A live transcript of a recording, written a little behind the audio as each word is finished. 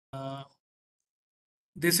Uh,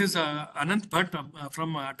 this is Anant Bhatt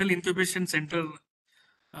from Atal Incubation Center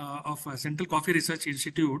of Central Coffee Research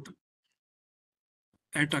Institute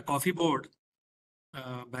at Coffee Board,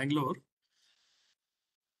 Bangalore.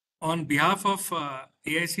 On behalf of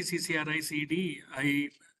AIC CCRI CD, I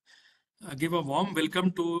give a warm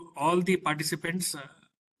welcome to all the participants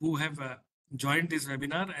who have joined this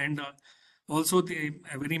webinar, and also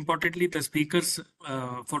very importantly the speakers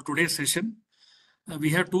for today's session.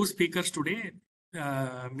 We have two speakers today,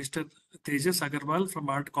 Mr. Tejas Agarwal from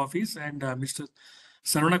Art Coffees and Mr.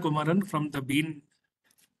 Sarvana Kumaran from the Bean.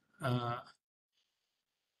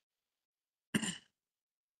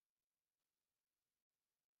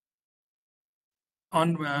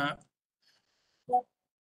 On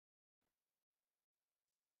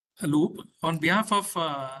loop. On behalf of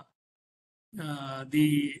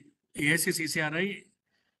the AIC CCRI,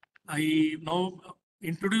 I now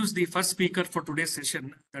introduce the first speaker for today's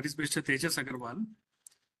session, that is Mr. Tejas Agarwal.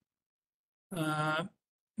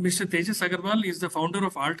 Mr. Tejas Agarwal is the founder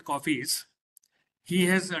of Art Coffees. He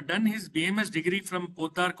has done his BMS degree from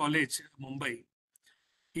Poddar College, Mumbai.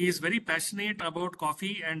 He is very passionate about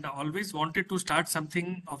coffee and always wanted to start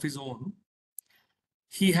something of his own.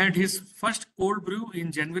 He had his first cold brew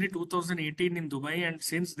in January 2018 in Dubai, and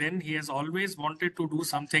since then he has always wanted to do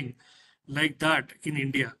something like that in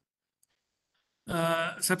India.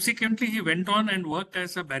 Subsequently, he went on and worked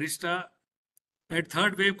as a barista at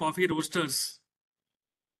Third Wave Coffee Roasters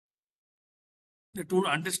to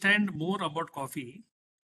understand more about coffee.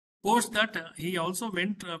 Post that, he also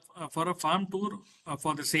went for a farm tour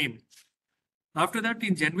for the same. After that,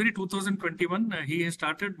 in January 2021, he has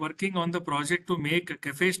started working on the project to make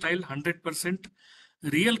cafe-style 100%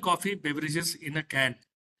 real coffee beverages in a can.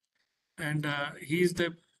 And he is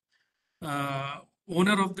the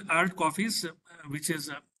owner of the Art Coffees, which is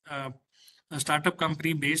a startup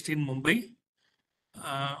company based in Mumbai.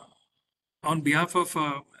 On behalf of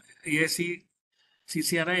AIC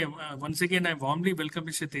CCRI, once again, I warmly welcome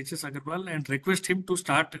Mr. Tejas Agarwal and request him to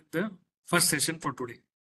start the first session for today.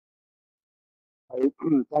 Thank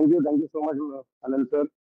you so much, Anand sir.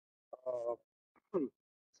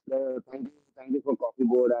 Thank you for Coffee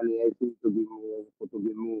Board and AIC who has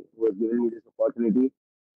given me this opportunity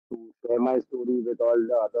to share my story with all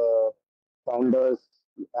the other founders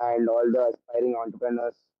and all the aspiring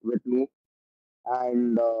entrepreneurs with me.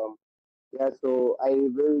 And yeah, so I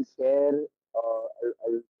will share.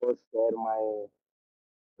 I'll first share my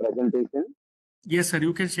presentation. Yes, sir.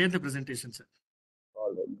 You can share the presentation, sir. All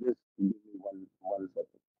right, just give me one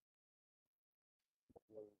second.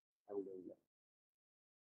 I'm doing that.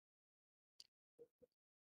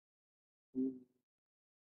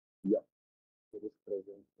 Yeah, it is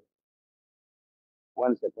present.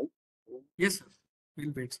 1 second. Yes, sir.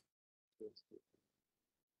 We'll wait. Okay.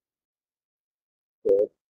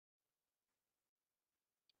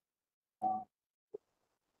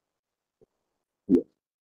 Yes.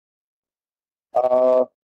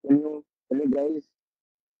 Can you guys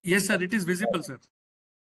Yes, sir. It is visible, sir.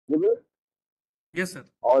 visible? Yes, sir.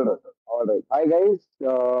 All right. All right. Hi guys.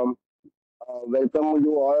 Welcome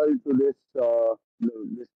you all to this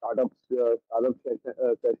startup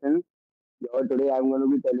session. Here today I'm going to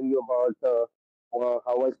be telling you about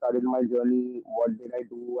how I started my journey, what did I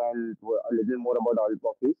do, and a little more about All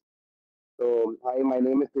Coffee. So, hi, my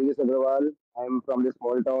name is Tejas Agrawal. I'm from this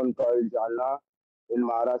small town called Jalna in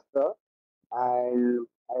Maharashtra, and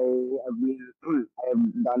I have been I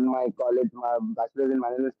have done my bachelor's in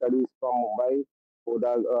management studies from Mumbai,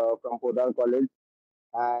 from Poddar College,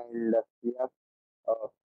 and yeah, uh,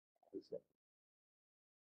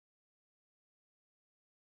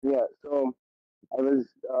 yeah. So I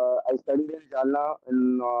studied in Jalna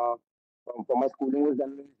for my schooling was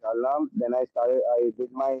done in Jalna. Then I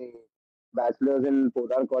did my bachelor's in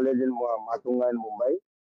Poddar College in Matunga in Mumbai.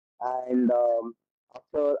 And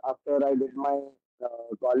after I did my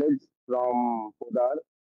college from Podar,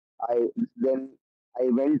 I then I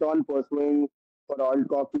went on pursuing for Alt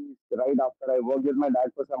Coffees right after I worked with my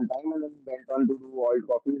dad for some time, and then went on to do Alt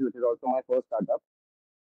Coffees, which is also my first startup.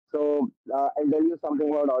 So I'll tell you something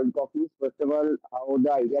about Alt Coffees. First of all, how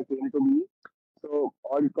the idea came to be. So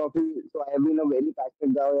Alt Coffee. So I have been a very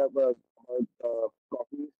passionate guy about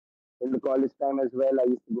coffee in the college time as well. I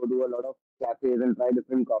used to go to a lot of cafes and try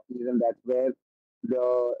different coffees, and that's where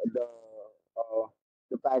the the uh,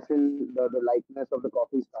 the passion, the likeness of the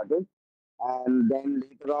coffee started. And then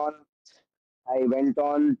later on, I went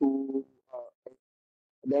on to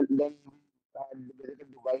then I had visited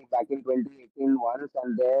Dubai back in 2018 once,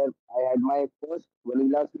 and there I had my first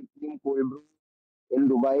vanilla sweet cream cold brew in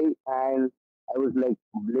Dubai, and I was like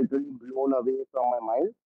literally blown away from my mind.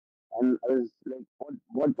 and I was like,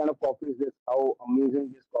 what kind of coffee is this? How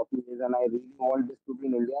amazing this coffee is, and I really want this to be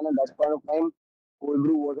in India. And at that point of time, cold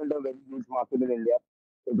brew wasn't a very huge market in India.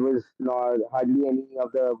 It was not hardly any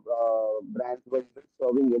of the brands were even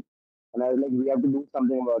serving it, and I was like, we have to do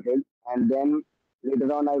something about it. And then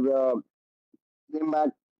later on, I came back,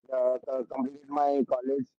 completed my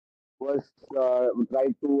college, was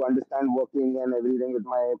tried to understand working and everything with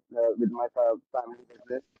my family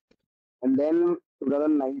business, and then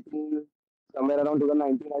 2019, somewhere around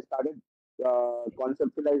 2019, I started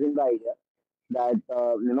conceptualizing the idea that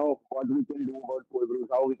what we can do about cold brews,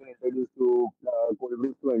 how we can introduce to cold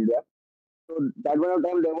brews to India. So that one of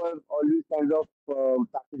time there were all these kinds of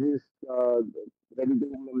packages ready to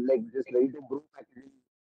like just ready to brew packages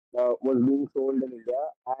was being sold in India,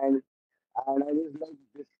 and and I was like,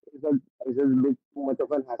 this is a bit too much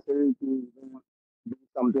of an hassle to even do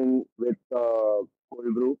something with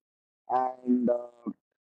cold brew, and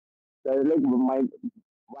so I was like,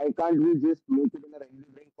 why can't we just make it in a ready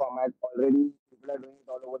to drink format? Already people are doing it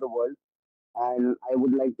all over the world, and I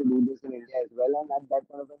would like to do this in India as well. And at that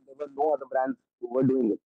point of time, there were no other brands who were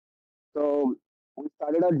doing it. So we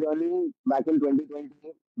started our journey back in 2020,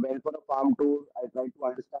 went for a farm tour. I tried to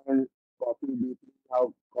understand coffee deeply,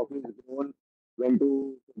 how coffee is grown, went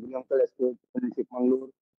to Sugri Uncle Estate in Chikmagalur,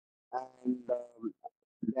 and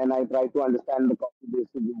then I tried to understand the coffee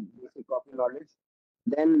basic coffee knowledge.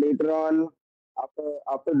 Then later on,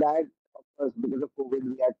 after that, of course, because of COVID,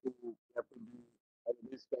 we have to be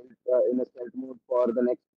in a stealth mode for the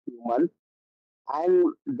next few months, and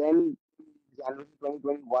then January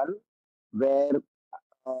 2021, where to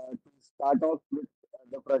start off with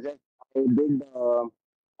the project, I did uh,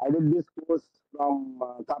 I did this course from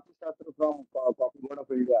Kapi Shastra from Coffee Board of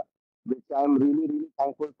India, which I am really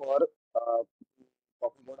thankful for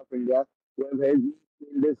Coffee Board of India, who have helped me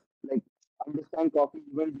in this like understand coffee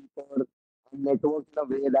even deeper and network in a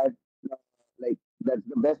way that uh, that's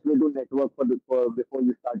the best way to network for before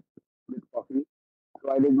you start with coffee.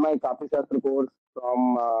 So I did my Kapi Shastra course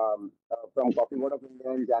from Coffee Board of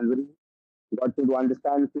India in January, got to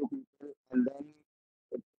understand few people, and then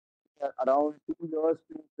it took around 2 years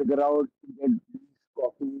to figure out to get these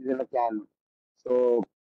coffees in a can. So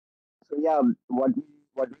so yeah, what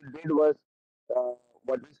we did was uh,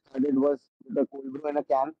 what we started was with a cold brew in a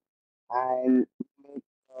can, and we make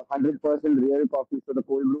 100% real coffee. So the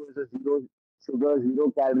cold brew is a zero sugar,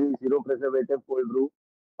 zero calorie, zero preservative cold brew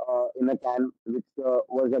in a can, which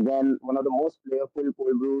was again one of the most flavorful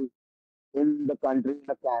cold brews in the country in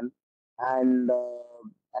a can, and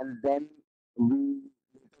then we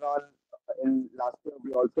later on in last year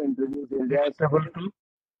we also introduced Six India's double first two,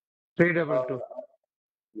 three double uh, two.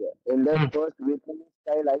 yeah, India's Hmm. first Vietnamese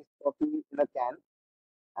style iced coffee in a can,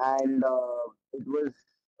 and uh, it,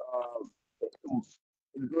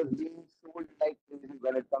 it was being sold like crazy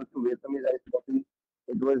when it comes to Vietnamese iced coffee.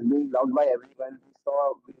 It was being loved by everyone.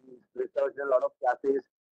 We researched a lot of cafes.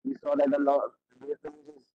 We saw that a lot Vietnamese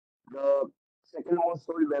is the second most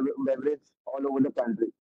sold beverage all over the country.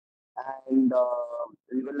 And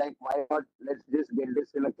we were like, why not? Let's just get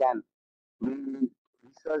this in a can. We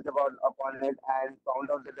researched about upon it and found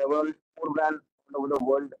out that there were only four brands all over the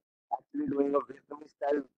world actually doing a Vietnamese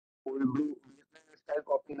style cold brew, Vietnamese style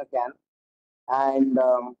coffee in a can, and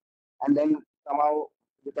then somehow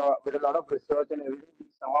with a lot of research and everything, we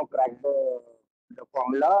somehow cracked the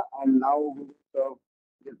formula, and now we serve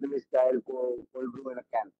Vietnamese style cold brew in a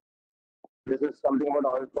can. This is something about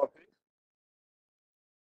oil coffee.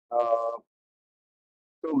 Uh,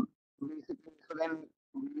 so basically, so then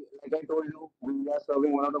like I told you, we are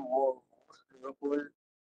serving one of the most flavorful,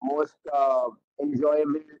 most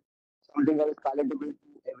enjoyable, something that is palatable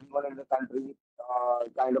to everyone in the country,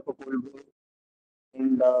 kind of a cold brew.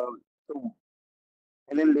 And so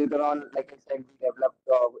And then later on, like I said, we developed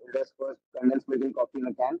India's first condensed milk coffee in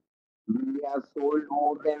a can. We have sold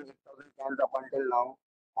more than 8,000 cans up until now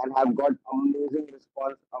and have got amazing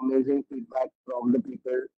response, amazing feedback from the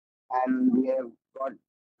people. And we have got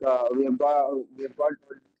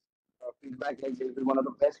feedback like this is one of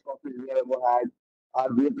the best coffees we have ever had. Our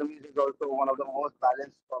Vietnamese is also one of the most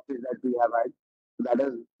balanced coffees that we have had. That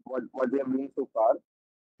is what we have been so far.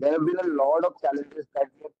 There have been a lot of challenges that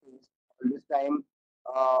we have faced all this time.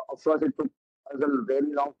 Of course, it took us a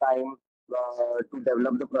very long time to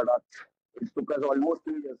develop the product. It took us almost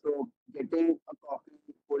 2 years. So getting a coffee,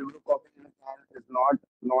 cold brew coffee in a can is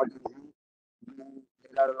not easy.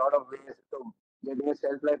 There are a lot of ways. So getting a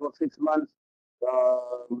shelf life of 6 months,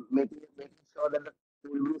 making sure that the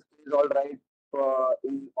cold brew stays all right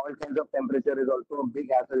in all kinds of temperature is also a big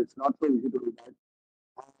hassle. It's not so easy to do that.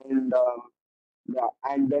 And Yeah,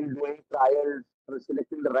 and then doing trials,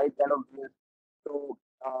 selecting the right kind of beans. So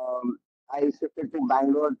I shifted to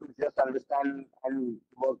Bangalore to just understand and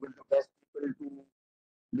work with the best people to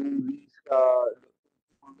do these, to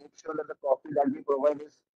make sure that the coffee that we provide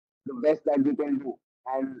is the best that we can do,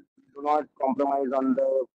 and do not compromise on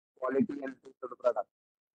the quality and taste of the product.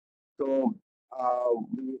 So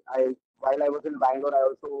while I was in Bangalore, I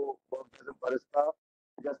also worked as a barista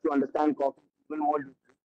just to understand coffee even more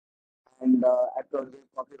deeply, and at Turkey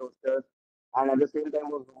Coffee Roasters, and at the same time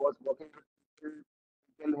was working with people who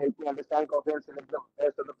can help me understand coffee and select the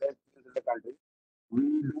best of the best beans in the country. We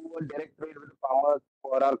do a direct trade with the farmers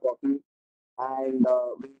for our coffee, and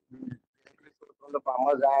we directly source from the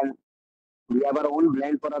farmers, and we have our own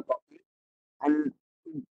blend for our coffee, and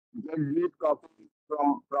to get these coffee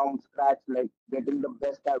from scratch, like getting the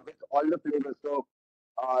best out with all the flavors. So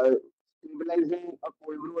uh, stabilizing a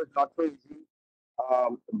cold brew is not so easy.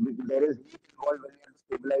 There is heat involved when you have to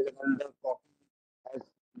stabilize it, and the coffee, as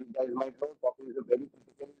you guys might know, coffee is a very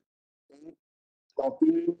critical thing.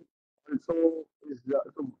 Coffee also is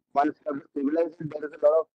so once you have to stabilize it, there is a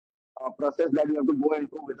lot of process that you have to go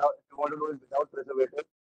into without, if you want to do it without preservative,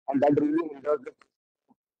 and that really hinders the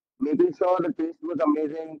making sure the taste was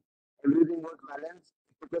amazing, everything was balanced.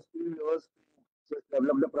 It took us 2 years to just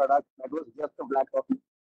develop the product. That was just a black coffee.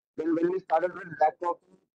 Then when we started with black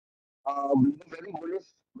coffee, we were very bullish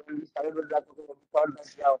when we started with black coffee. We thought that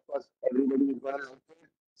yeah, of course, everybody is going to like it,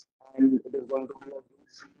 and it is going to be a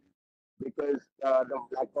huge deal because the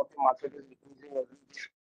black coffee market is increasing every day.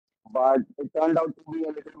 But it turned out to be a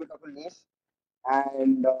little bit of a niche,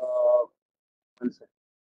 and one second.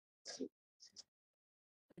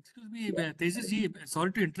 Excuse me, Yeah, Tejas ji,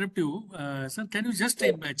 sorry to interrupt you. Sir, can you just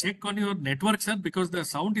check on your network, sir, because the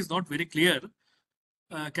sound is not very clear.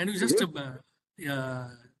 Can you is just it? uh,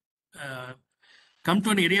 uh, come to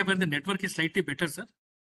an area where the network is slightly better, sir?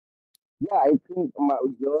 Yeah, I think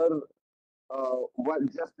your what?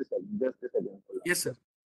 Just a second. Just a second. Hold on. Yes, sir.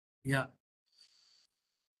 Yeah.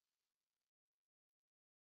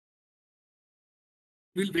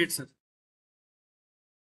 We'll wait, sir.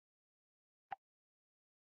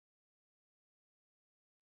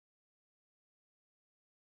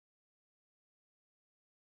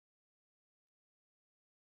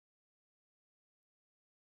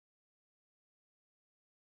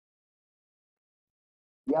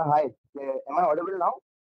 Yeah, hi. Am I audible now?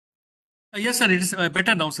 Yes, sir. It is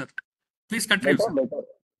better now, sir. Please continue, Better, sir. better.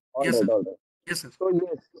 All Yes, right, sir. all right. Yes, sir. So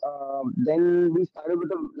yes, then we started with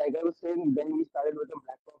the, like I was saying, then we started with the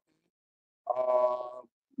black coffee,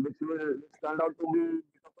 which turned out to be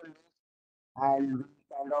beautiful news, and we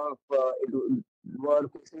kind of were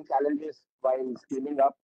facing challenges while scaling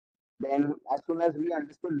up. Then as soon as we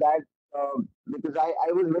understood that, because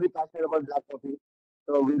I was very passionate about black coffee,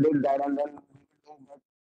 so we did that, and then we were doing that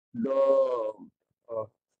the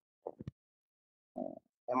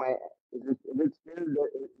am I is it still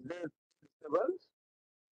is there disturbance?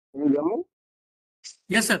 Can you hear me?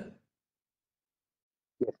 Yes, sir.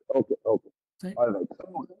 Yes. Okay. Okay. Thank All right.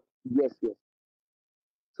 So yes, yes.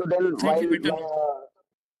 So then thank you, better now.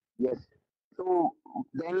 yes. So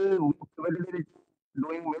then we pivoted into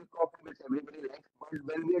doing milk coffee, which everybody likes. But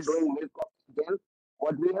when we are doing milk coffee again,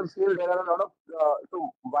 what we have seen, there are a lot of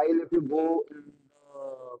so while if you go in the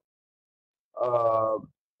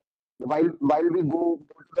while we go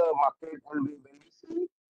to the market, and when we see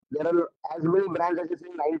there are as many brands as you see,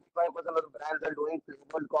 95% of the brands are doing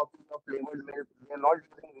flavored coffee or flavored milk. They are not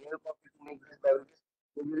using real coffee to make these beverages.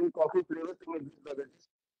 They're using coffee flavors to make these beverages,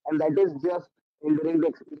 and that is just hindering the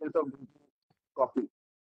experience of drinking coffee.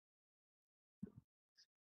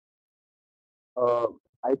 Uh,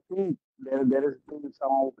 I think there has been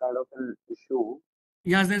some kind of an issue.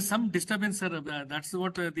 Yes, there's some disturbance, sir. That's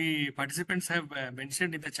what the participants have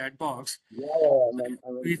mentioned in the chat box. Yeah, I'm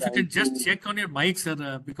If you trying can just to. check on your mic, sir,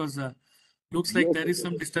 because looks like Yes, there yes, is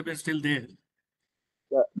some yes. disturbance still there.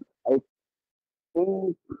 Yeah, I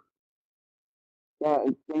think. Yeah,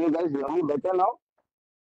 can you guys hear me better now?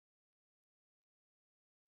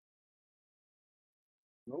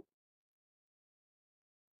 No,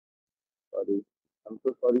 sorry. I'm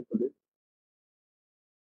so sorry for this.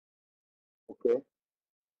 Okay,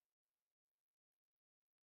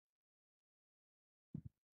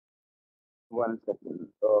 one second.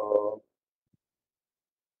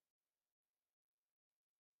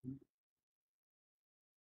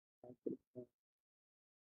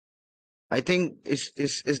 I think is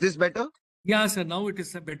this better? Yeah, sir. Now it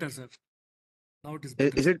is better, sir. Now it is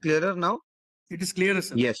better, Is sir. it clearer now? It is clearer,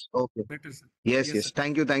 sir. Yes. Okay. Better, sir. Yes, Yes, sir. yes.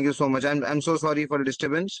 Thank you so much. I'm so sorry for the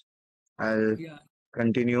disturbance. I'll Yeah.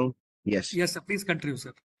 continue. Yes. Yes, sir. Please continue,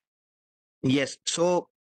 sir. Yes. So,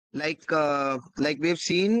 like we've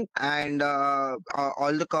seen, and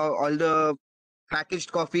all the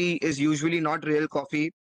packaged coffee is usually not real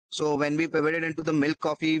coffee. So when we pivoted into the milk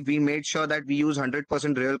coffee, we made sure that we use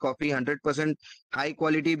 100% real coffee, 100% high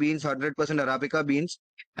quality beans, 100% Arabica beans,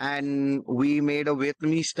 and we made a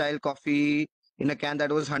Vietnamese style coffee in a can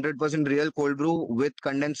that was 100% real cold brew with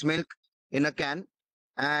condensed milk in a can,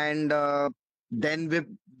 and then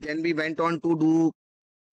we went on to do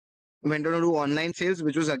online sales,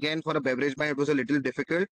 which was again for a beverage brand. It was a little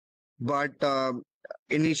difficult, but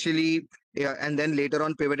initially, yeah, and then later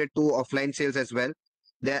on pivoted to offline sales as well.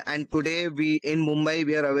 There and today we in Mumbai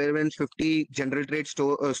we are available in 50 general trade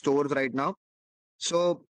stores right now.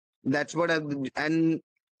 So that's what I've and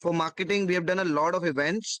for marketing we have done a lot of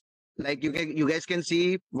events. Like you guys can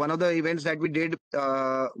see one of the events that we did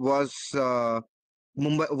was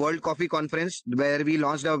Mumbai World Coffee Conference where we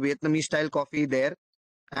launched our Vietnamese style coffee there,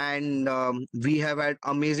 and we have had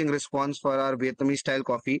amazing response for our Vietnamese style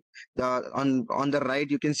coffee. On the right,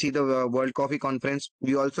 you can see the World Coffee Conference.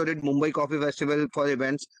 We also did Mumbai Coffee Festival for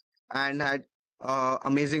events and had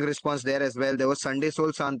amazing response there as well. There was Sunday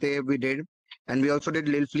Soul Sante we did, and we also did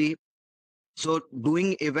Lil Flea. So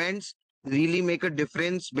doing events really make a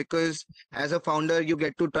difference because as a founder, you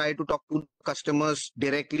get to try to talk to customers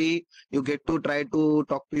directly. You get to try to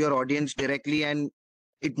talk to your audience directly, and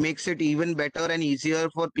it makes it even better and easier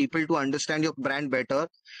for people to understand your brand better.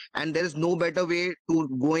 And there is no better way to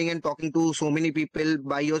going and talking to so many people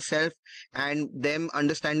by yourself and them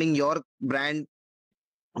understanding your brand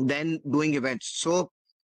than doing events. So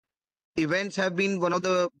events have been one of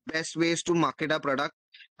the best ways to market our product,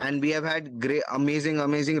 and we have had great amazing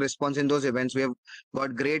response in those events. We have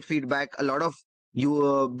got great feedback, a lot of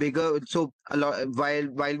you bigger so a lot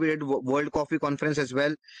while we did World Coffee Conference as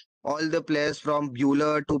well. All the players from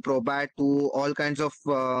Bueller to Probat to all kinds of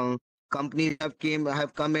companies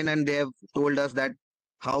have come in, and they have told us that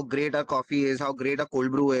how great our coffee is, how great our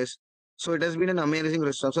cold brew is. So it has been an amazing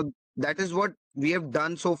response. So that is what we have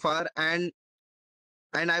done so far, and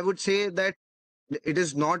I would say that it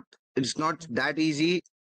is not it's not that easy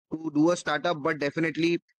to do a startup, but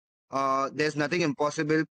definitely there's nothing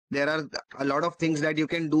impossible. There are a lot of things that you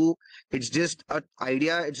can do. It's just an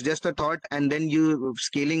idea, it's just a thought, and then you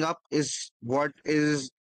scaling up is what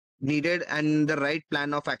is needed and the right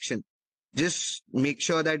plan of action. Just make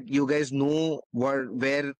sure that you guys know where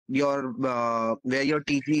your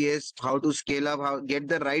TP is, how to scale up, how get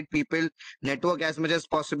the right people, network as much as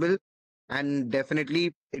possible, and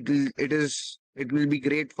definitely it will be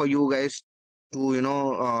great for you guys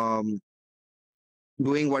to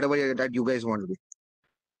doing whatever that you guys want to do.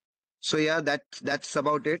 So yeah, that's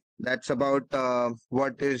about it. That's about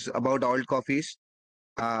what is about all coffees.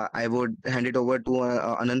 I would hand it over to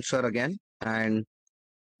Anand sir again, and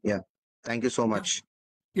yeah, thank you so Yeah, much.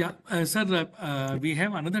 yeah, sir, we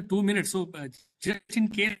have another 2 minutes. So, just in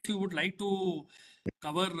case you would like to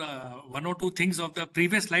cover one or two things of the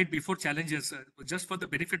previous slide before challenges, just for the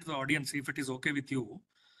benefit of the audience, if it is okay with you.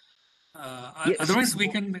 Yes, Otherwise, we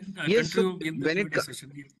can yes. So continue in the when it Q&A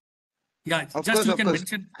session. Yeah, just of you can course,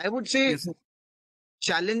 mention. I would say Yes, sir.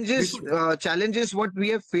 challenges Before. challenges what we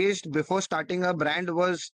have faced before starting a brand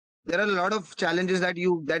was there are a lot of challenges that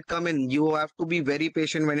come in. You have to be very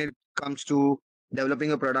patient when it comes to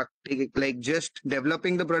developing a product. Like just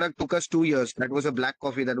developing the product took us 2 years. That was a black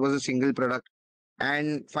coffee, that was a single product,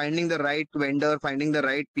 and finding the right vendor, finding the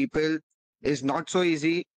right people is not so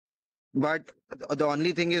easy. But the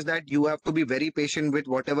only thing is that you have to be very patient with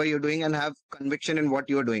whatever you're doing and have conviction in what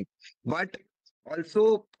you're doing. But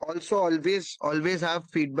also always have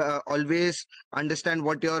feedback, always understand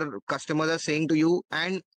what your customers are saying to you.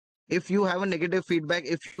 And if you have a negative feedback,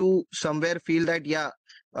 if you somewhere feel that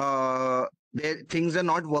things are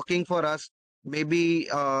not working for us, maybe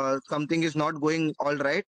something is not going all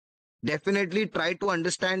right, definitely try to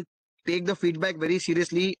understand, take the feedback very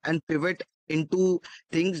seriously, and pivot into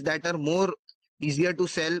things that are more easier to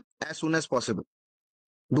sell as soon as possible.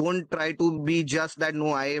 Don't try to be just that no,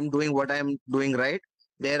 I am doing what I am doing right.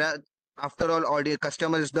 There are, after all, audience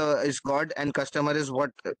customer is God, and customer is what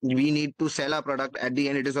we need to sell our product. At the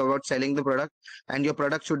end, it is about selling the product, and your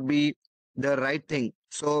product should be the right thing.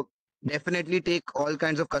 So definitely take all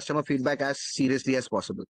kinds of customer feedback as seriously as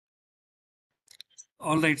possible.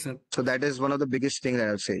 All right, sir. So that is one of the biggest things that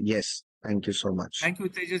I would say. Yes. Thank you so much. Thank you,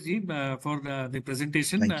 Tejas ji, for the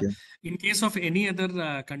presentation. Thank you. In case of any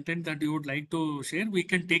other content that you would like to share, we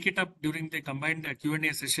can take it up during the combined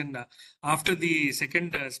Q&A session after the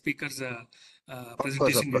second speaker's Of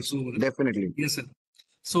presentation course. is over. Definitely. Yes, sir.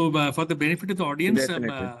 So, for the benefit of the audience,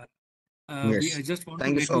 Definitely. I Yes. just want to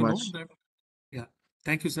Thank you let so you know much. that, yeah.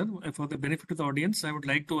 Thank you, sir. For the benefit of the audience, I would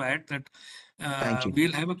like to add that Thank you.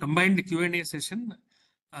 we'll have a combined Q&A session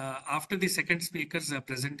after the second speaker's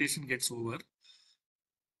presentation gets over.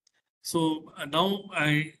 So now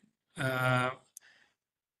I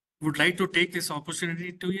would like to take this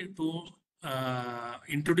opportunity to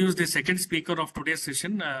introduce the second speaker of today's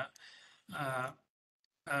session,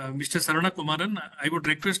 Mr. Sarana Kumaran. I would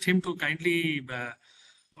request him to kindly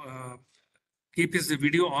keep his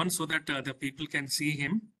video on so that the people can see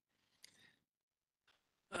him.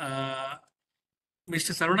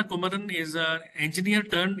 Mr. Sarana Kumaran is an engineer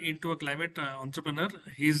turned into a climate entrepreneur.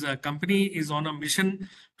 His company is on a mission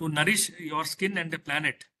to nourish your skin and the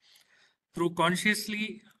planet through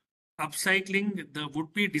consciously upcycling the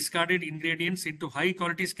would-be discarded ingredients into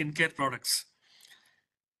high-quality skincare products.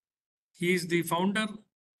 He is the founder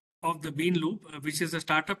of the Bean Loop, which is a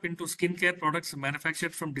startup into skincare products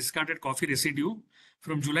manufactured from discarded coffee residue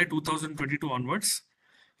from July 2022 onwards.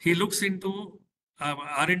 He looks into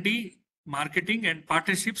R&D, marketing, and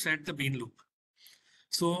partnerships at the Bean Loop.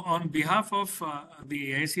 So on behalf of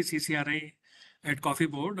the AIC CCRI at Coffee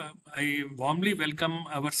Board, I warmly welcome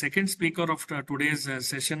our second speaker of today's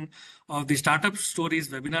session of the Startup Stories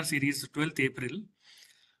webinar series, 12th April,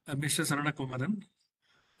 Mr. Sarana Kumaran.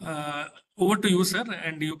 Over to you, sir,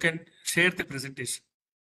 and you can share the presentation.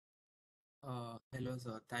 Hello,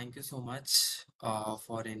 sir. Thank you so much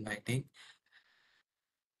for inviting.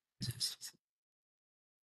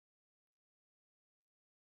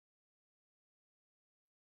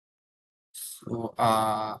 So,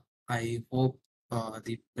 I hope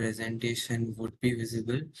the presentation would be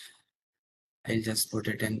visible. I'll just put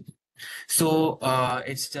it in. So,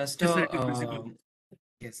 it's just Yes, sir, a it is visible.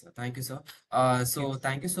 yes, sir. Thank you, sir. So Yes.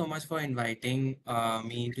 thank you so much for inviting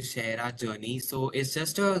me to share our journey. So it's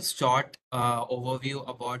just a short overview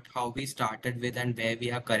about how we started with and where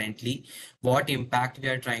we are currently, what impact we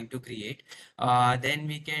are trying to create. Then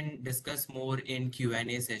we can discuss more in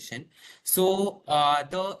Q&A session. So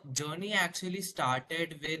the journey actually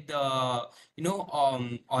started with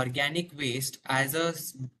organic waste as a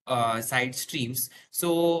side streams.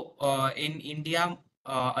 So in India,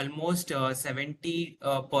 almost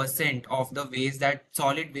 70% of the waste that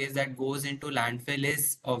solid waste that goes into landfill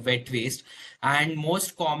is wet waste, and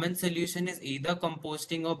most common solution is either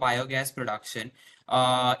composting or biogas production,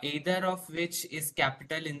 either of which is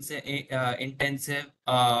capital intensive,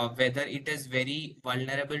 whether it is very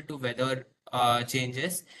vulnerable to weather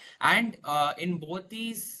changes, and in both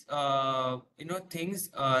these things,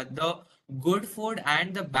 the good food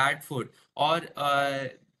and the bad food, or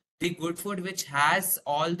the good food which has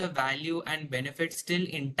all the value and benefits still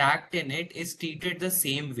intact in it, is treated the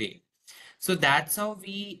same way. So that's how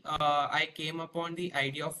I came upon the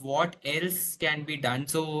idea of what else can be done.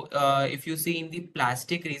 So if you see in the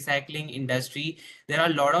plastic recycling industry, there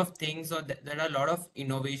are a lot of things, or there are a lot of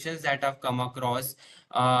innovations that have come across,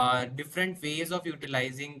 different ways of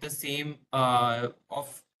utilizing the same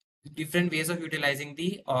of different ways of utilizing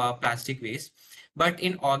the plastic waste. But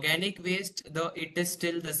in organic waste, it is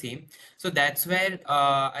still the same. So that's where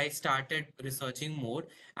I started researching more,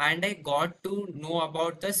 and I got to know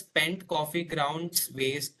about the spent coffee grounds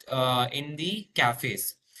waste in the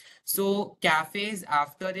cafes. So cafes,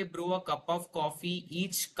 after they brew a cup of coffee,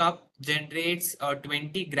 each cup generates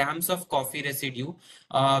 20 grams of coffee residue,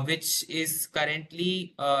 which is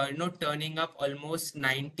currently turning up almost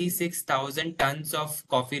 96,000 tons of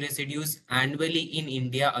coffee residues annually in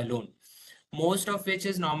India alone, most of which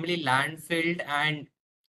is normally landfilled. And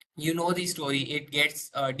you know the story, it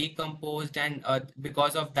gets decomposed, and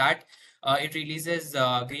because of that, it releases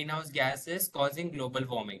greenhouse gases, causing global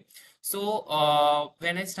warming. So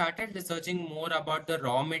when I started researching more about the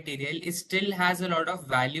raw material, it still has a lot of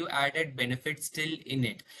value added benefits still in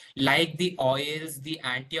it, like the oils, the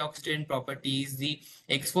antioxidant properties, the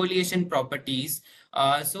exfoliation properties.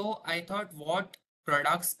 So I thought, what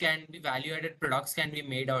products can be value added products can be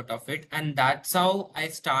made out of it, and that's how I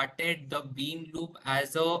started the Bean Loop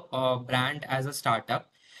as a brand, as a startup.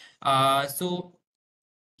 So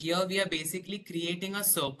here we are basically creating a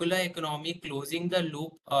circular economy, closing the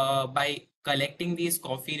loop by collecting these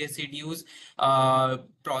coffee residues,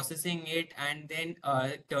 processing it, and then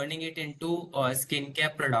turning it into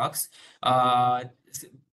skincare products. Uh, s-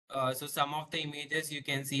 so some of the images you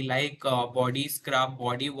can see, like body scrub,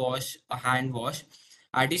 body wash, hand wash.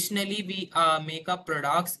 Additionally, we make up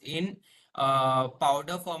products in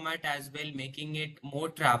powder format as well, making it more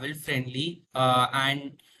travel friendly,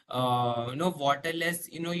 and waterless.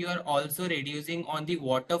 You are also reducing on the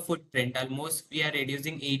water footprint. Almost we are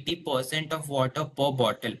reducing 80% of water per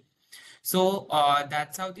bottle. So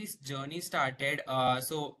that's how this journey started.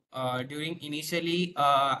 So during initially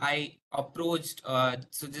I approached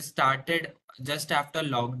so just started just after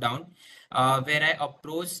lockdown where I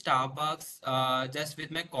approached Starbucks just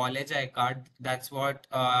with my college iCard. That's what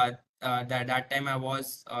that time I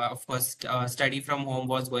was of course study from home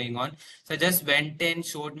was going on. So I just went in,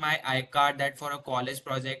 showed my iCard that for a college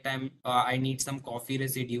project I need some coffee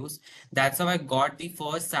residues. That's how I got the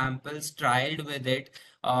first samples, trialed with it,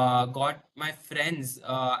 got my friends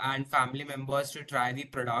and family members to try the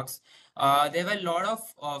products. There were a lot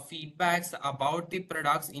of feedbacks about the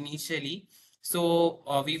products initially. So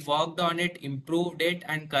we worked on it, improved it,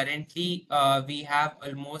 and currently we have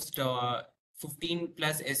almost 15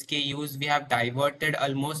 plus SKUs. We have diverted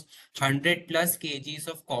almost 100 plus kgs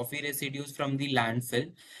of coffee residues from the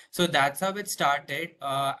landfill. So that's how it started,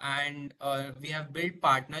 and we have built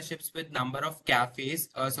partnerships with number of cafes.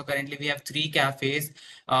 So currently we have 3 cafes,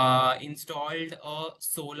 installed a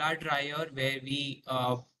solar dryer where we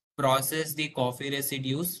process the coffee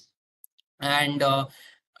residues, and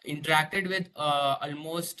interacted with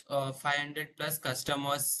almost 500 plus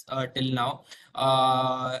customers till now.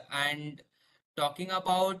 And talking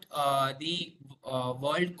about the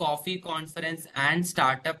World Coffee Conference and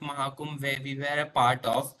Startup Mahakumbh, where we were a part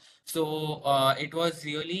of. So it was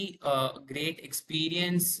really a great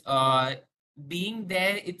experience. Being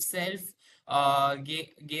there itself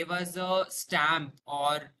gave us a stamp,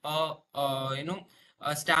 or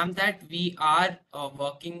a stamp that we are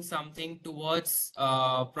working something towards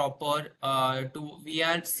proper to we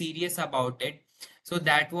are serious about it. So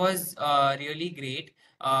that was really great.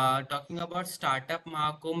 Talking about Startup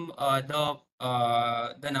Mahakumbh,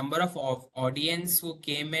 the number of audience who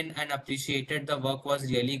came in and appreciated the work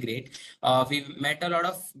was really great. We met a lot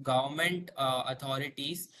of government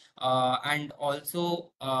authorities, and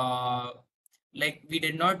also like we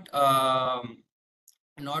did not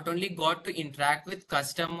only got to interact with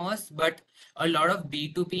customers, but a lot of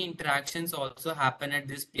B2B interactions also happen at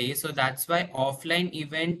this place. So that's why offline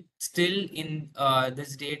event still in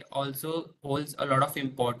this date also holds a lot of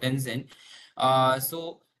importance in.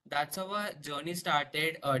 So that's how our journey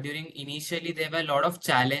started. During initially, there were a lot of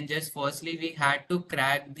challenges. Firstly, we had to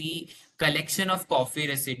crack the collection of coffee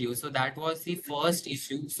residue. So that was the first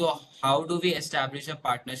issue. So how do we establish a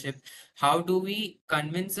partnership? How do we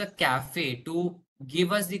convince a cafe to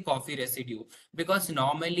give us the coffee residue? Because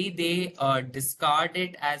normally they discard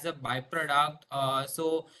it as a byproduct.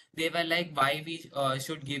 So they were like, why we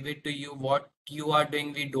should give it to you? What you are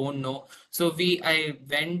doing, we don't know. So I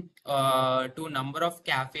went to a number of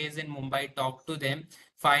cafes in Mumbai, talked to them.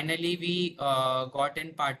 Finally, we got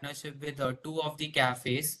in partnership with 2 of the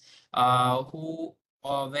cafes who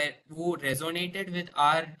resonated with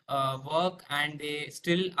our work, and they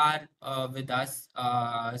still are with us.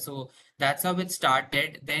 So that's how it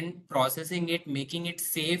started. Then processing it, making it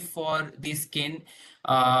safe for the skin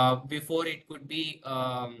before it could be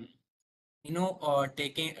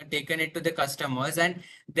taken it to the customers, and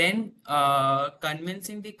then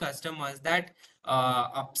convincing the customers that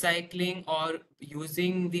upcycling or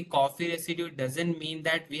using the coffee residue doesn't mean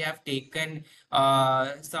that we have taken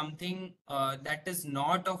something that is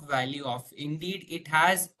not of value of. Indeed, it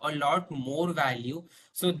has a lot more value.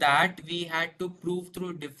 So that we had to prove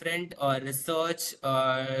through different research,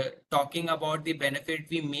 talking about the benefit.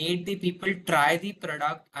 We made the people try the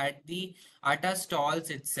product at our stalls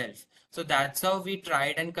itself. So that's how we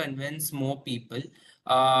tried and convinced more people,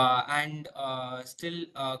 and still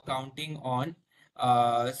counting on.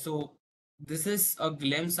 So this is a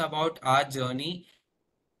glimpse about our journey,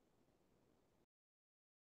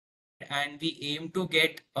 and we aim to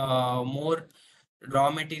get more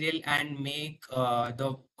raw material and make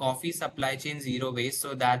the coffee supply chain zero waste.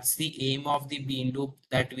 So that's the aim of the Bean Loop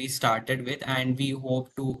that we started with, and we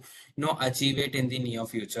hope to achieve it in the near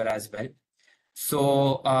future as well.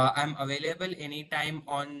 So I'm available anytime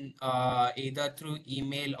on either through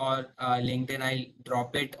email or LinkedIn. I'll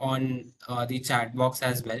drop it on the chat box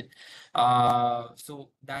as well. So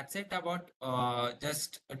that's it about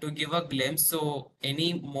just to give a glimpse. So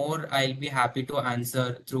any more, I'll be happy to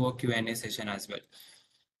answer through a Q&A session as well.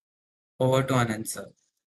 Over to Anand, sir.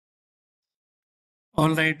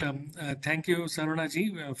 All right. Thank you, Saruna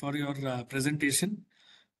ji, for your presentation.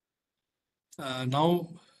 Now,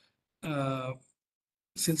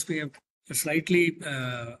 since we have slightly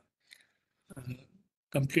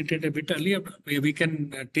completed a bit earlier, we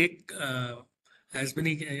can take as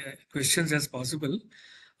many questions as possible.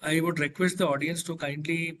 I would request the audience to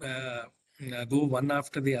kindly go one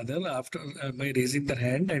after the other after by raising their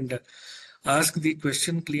hand and ask the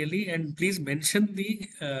question clearly, and please mention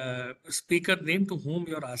the speaker name to whom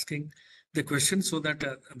you are asking the question so that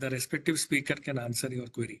the respective speaker can answer your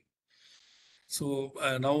query. So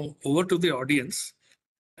now over to the audience,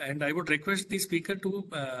 and I would request the speaker to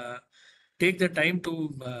take the time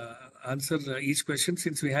to answer each question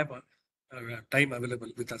since we have time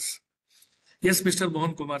available with us. Yes, Mr.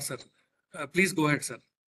 Mohan Kumar, sir. Please go ahead, sir.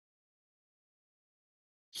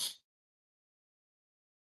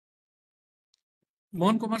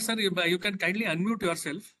 Mohan Kumar, sir, you can kindly unmute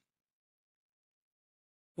yourself.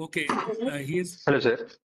 Okay, he is. Hello, sir.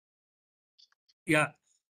 Yeah.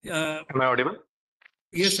 Am I audible?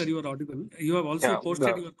 Yes, sir, you are audible. You have also Yeah,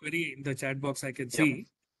 posted your query in the chat box, I can yeah, see.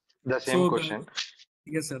 the same So, question.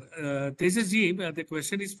 yes, sir. Tejas ji, the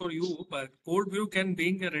question is for you. Cold brew can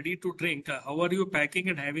being ready to drink. How are you packing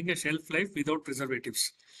and having a shelf life without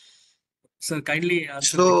preservatives? Sir, kindly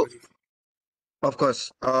answer the So, query. of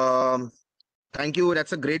course, thank you.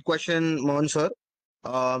 That's a great question, Mohan sir.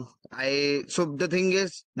 So the thing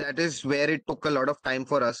is that is where it took a lot of time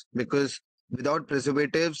for us because without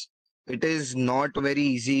preservatives, it is not very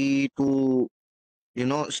easy to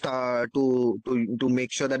start to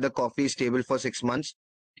make sure that the coffee is stable for 6 months.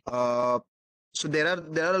 So there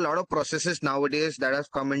are a lot of processes nowadays that have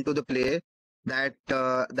come into the play that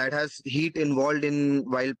has heat involved in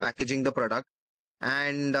while packaging the product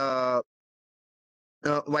and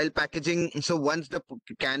while packaging. So once the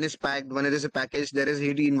can is packed, when it is a package, there is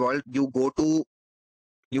heat involved. The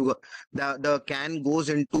can goes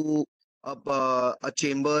into a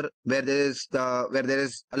chamber where there is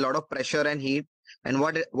a lot of pressure and heat, and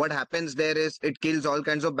what happens there is it kills all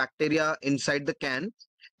kinds of bacteria inside the can,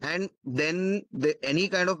 and then any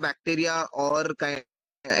kind of bacteria or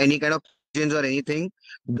any kind of pathogens or anything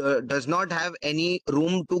does not have any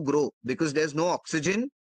room to grow because there's no oxygen.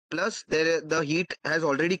 Plus, the heat has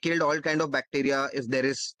already killed all kind of bacteria if there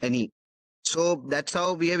is any. So that's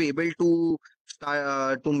how we are able to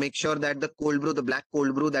to make sure that the cold brew, the black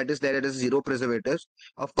cold brew that is there, it is zero preservatives.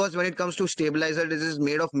 Of course, when it comes to stabilizer, this is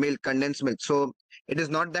made of milk, condensed milk. So it is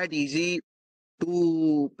not that easy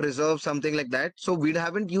to preserve something like that. So we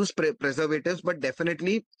haven't used preservatives, but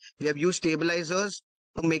definitely we have used stabilizers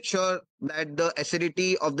to make sure that the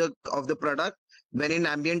acidity of the product, when in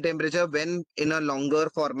ambient temperature, when in a longer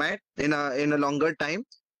format, in a longer time,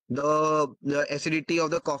 the acidity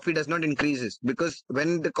of the coffee does not increases because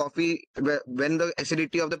when the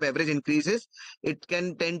acidity of the beverage increases, it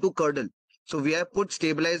can tend to curdle. So we have put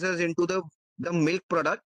stabilizers into the milk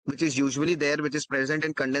product, which is usually there, which is present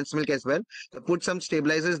in condensed milk as well. So put some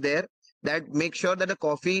stabilizers there that make sure that the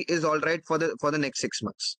coffee is all right for the next 6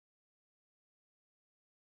 months.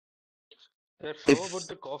 Sir, how about If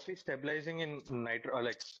the coffee stabilizing in nitro,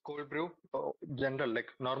 like cold brew, general, like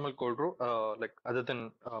normal cold brew, like other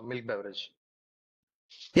than milk beverage?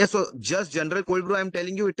 Yeah, so just general cold brew, I'm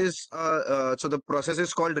telling you, it is so the process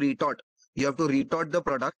is called retort. You have to retort the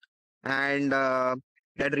product, and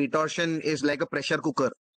that retortion is like a pressure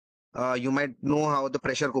cooker. You might know how the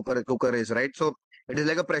pressure cooker is, right? So it is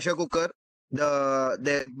like a pressure cooker.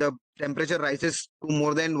 The temperature rises to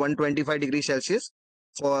more than 125 degrees Celsius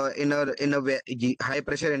for in a high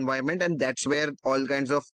pressure environment, and that's where all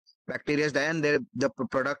kinds of bacteria die, and the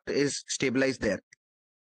product is stabilized there.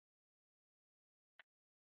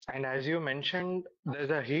 And as you mentioned, there's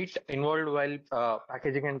a heat involved while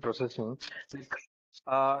packaging and processing. Like,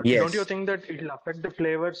 don't you Yes. think that it'll affect the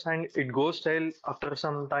flavors and it goes stale after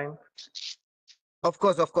some time? Of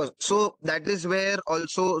course, of course. So that is where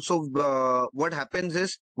also, what happens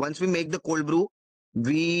is once we make the cold brew,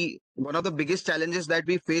 one of the biggest challenges that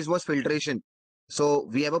we face was filtration. So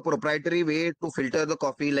we have a proprietary way to filter the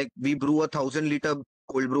coffee. Like we brew 1,000 liter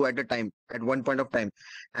cold brew at a time, at one point of time.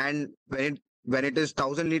 And when it is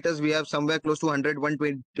 1,000 liters, we have somewhere close to 100,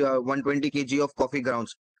 120 kg of coffee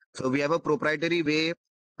grounds. So we have a proprietary way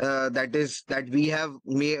that we have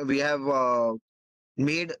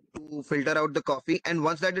made to filter out the coffee, and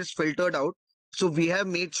once that is filtered out, so we have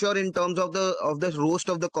made sure in terms of the roast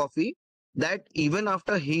of the coffee that even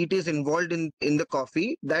after heat is involved in the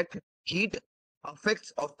coffee, that heat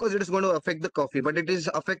affects, of course it is going to affect the coffee, but it is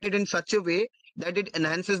affected in such a way that it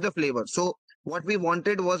enhances the flavor. So what we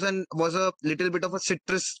wanted was a little bit of a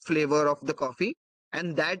citrus flavor of the coffee,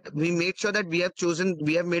 and that we made sure that we have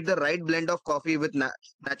made the right blend of coffee with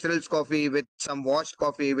naturals coffee, with some washed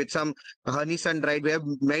coffee, with some honey sun dried. We have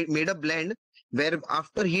made a blend where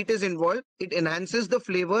after heat is involved, it enhances the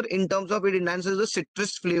flavor in terms of it enhances the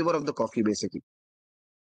citrus flavor of the coffee basically.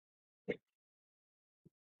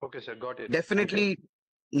 Okay, sir, got it. Thank you. Definitely,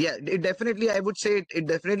 yeah, it definitely, I would say it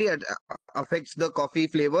definitely affects the coffee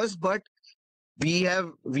flavors, but we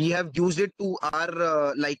have used it to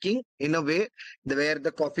our liking in a way where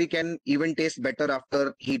the coffee can even taste better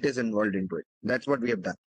after heat is involved into it. That's what we have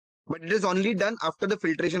done. But it is only done after the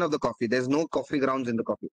filtration of the coffee. There's no coffee grounds in the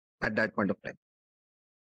coffee at that point of time.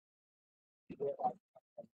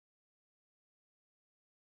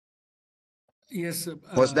 Yes,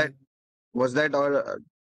 Was that all?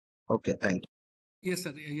 Okay, thank you. yes,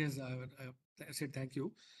 sir. Yes, I said thank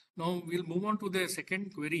you. Now we'll move on to the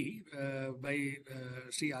second query by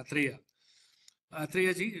Sri Atreya.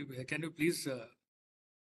 Atreya ji, can you please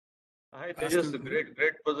Hi, ask your Tejas. query?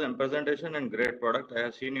 Great presentation and great product. I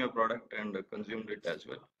have seen your product and consumed it as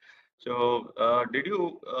well. So, did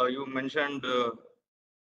you mentioned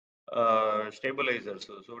stabilizers.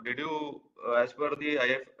 So, did you, as per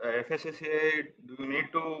the FSSAI, do you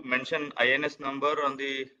need to mention INS number on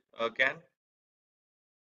the can,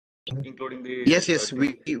 including the Yes,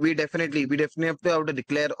 we definitely have to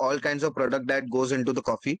declare all kinds of product that goes into the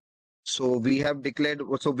coffee. So we have declared,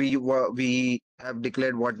 we have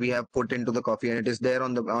declared what we have put into the coffee, and it is there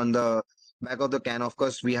on the back of the can. Of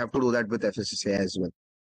course, we have to do that with FSSAI as well.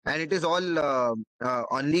 And it is all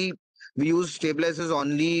only we use stabilizers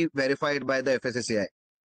only verified by the FSSAI.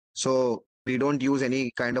 So we don't use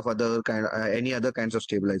any kind of any other kinds of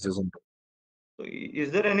stabilizers into. So, is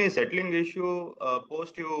there any settling issue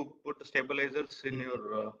post you put stabilizers in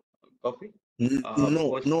your coffee? No,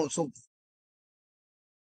 Post no. So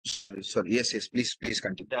sorry. Yes. Please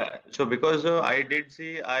continue. Yeah, so because I did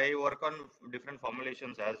see, I work on different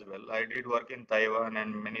formulations as well. I did work in Taiwan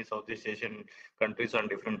and many Southeast Asian countries on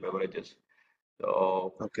different beverages.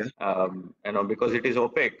 So, Okay. because it is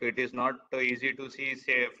opaque, it is not easy to see,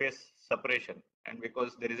 say, face separation. And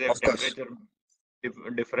because there is a Of course. temperature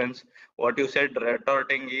difference, what you said,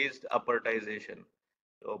 retorting is appertization.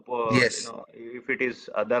 So, Yes. if it is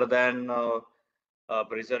other than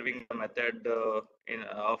preserving the method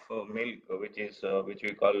of milk, which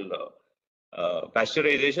we call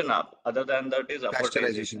pasteurization. Other than that is apportization.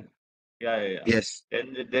 Pasteurization. Yeah. Yes.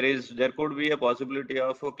 Then there could be a possibility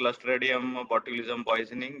of Clostridium botulism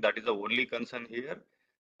poisoning. That is the only concern here.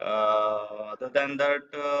 Other than that,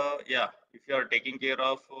 if you are taking care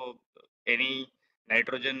of any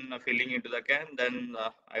nitrogen filling into the can, then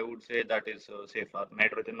I would say that is safer.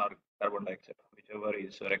 Nitrogen or carbon dioxide, whichever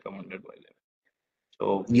is recommended by them.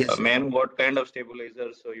 So, Yes. man, what kind of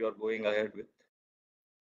stabilizers you are going ahead with?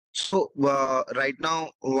 So right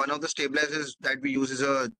now, one of the stabilizers that we use is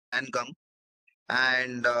a Jan gum,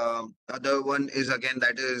 and other one is again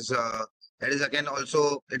that is again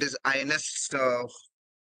also it is INS.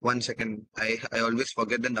 1 second, I always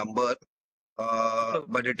forget the number. So,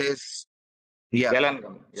 But it is yeah. Gallon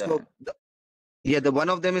gum, yeah. So the one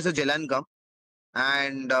of them is a Jalan gum,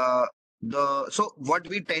 and so what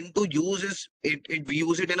we tend to use is we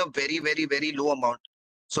use it in a very low amount,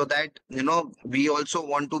 so that we also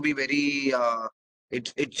want to be very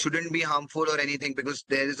it shouldn't be harmful or anything, because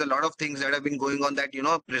there is a lot of things that have been going on that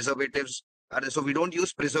preservatives are, so we don't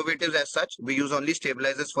use preservatives as such, we use only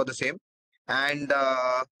stabilizers for the same. And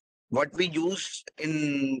what we use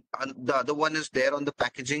in the other one is there on the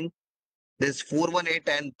packaging, there's 418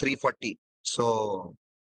 and 340, so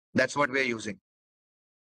that's what we're using.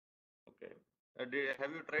 Okay. Have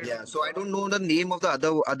you tried Yeah, so I don't know the name of the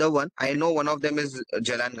other one. I know one of them is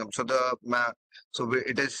Jalangam. So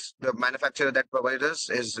it is the manufacturer that provides us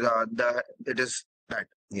is it is that.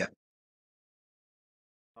 Yeah.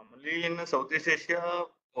 normally in Southeast Asia?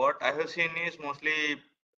 What I have seen is mostly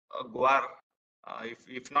guar.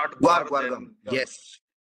 If not guar, Guargam. then Yes.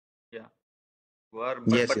 yeah, guar,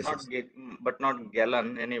 Yes. Yes. Yes. but not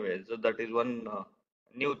gallon anyway. So that is one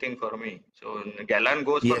new thing for me. So gallon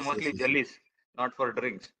goes for Yes. Yes. mostly Yes. jellies, not for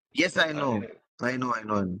drinks. Yes, I know. Anyway, I know. I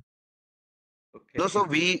know. No,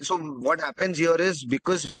 okay. so what happens here is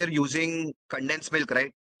because we're using condensed milk,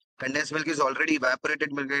 right? Condensed milk is already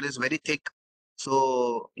evaporated milk, it is very thick.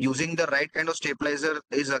 So using the right kind of stabilizer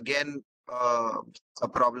is again a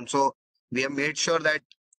problem. So we have made sure that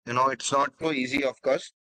it's not so easy, of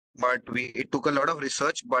course, but it took a lot of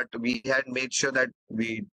research, but we had made sure that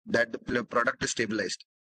the product is stabilized.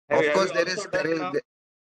 Have you, Of have course, you also done there is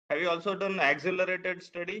Have you also done accelerated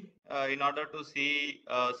study in order to see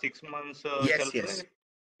 6 months yes, shelf yes, life?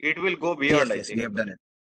 It will go beyond, yes, I yes, we think. have done it.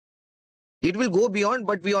 It will go beyond,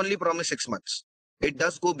 but we only promise 6 months. It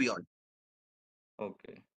does go beyond.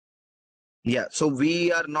 Okay. Yeah, so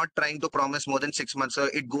we are not trying to promise more than 6 months.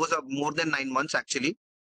 It goes up more than 9 months actually,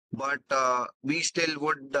 but we still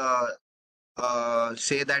would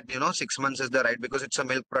say that 6 months is the right, because it's a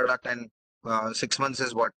milk product, and 6 months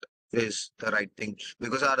is what is the right thing,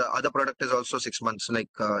 because our other product is also 6 months, like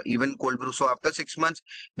even cold brew. So after 6 months,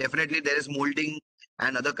 definitely there is molding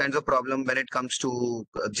and other kinds of problem when it comes to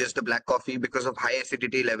just the black coffee because of high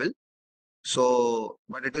acidity level. So,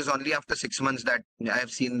 but it is only after 6 months that I have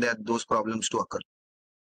seen that those problems to occur.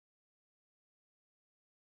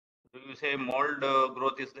 Do you say mold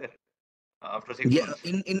growth is there after 6 Yeah, months?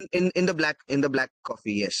 in the black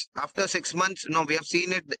coffee, yes. After 6 months, no, we have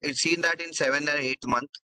seen it. It's seen that in 7 and 8 month.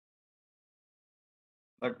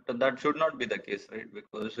 But that should not be the case, right?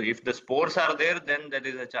 Because if the spores are there, then there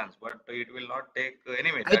is a chance. But it will not take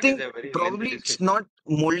anyway. I That is think a very lengthy probably it's discussion. not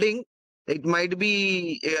molding. It might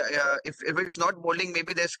be if it's not molding,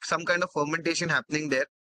 maybe there's some kind of fermentation happening there.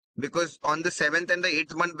 Because on the 7th and the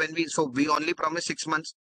 8th month, when we only promised 6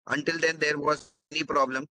 months. Until then, there was any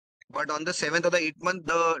problem. But on the 7th or the 8th month,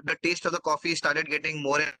 the taste of the coffee started getting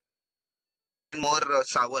more and more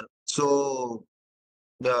sour. So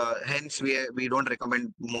hence we don't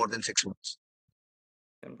recommend more than 6 months.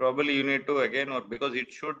 And probably you need to again, or because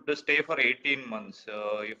it should stay for 18 months,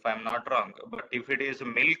 if I'm not wrong. But if it is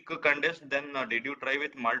milk condensed, then did you try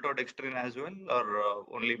with maltodextrin as well, or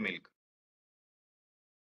only milk?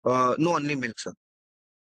 No, only milk, sir.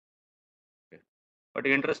 Okay. But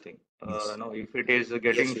interesting. Yes. No, if it is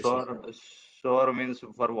getting Yes, yes, yes. sour means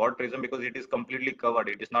for what reason? Because it is completely covered.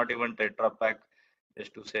 It is not even Tetra Pak.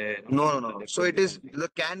 Just to say, No, no, no. there So could it be is something.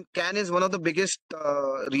 the can is one of the biggest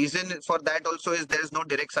reason for that also is there is no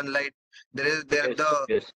direct sunlight. There Yes,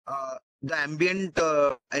 yes. the ambient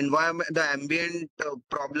environment, the ambient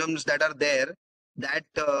problems that are there,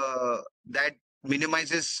 that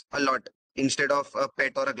minimizes a lot instead of a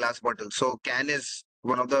PET or a glass bottle. So can is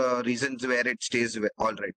one of the reasons where it stays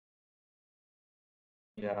all right.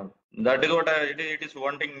 Yeah, that is what it is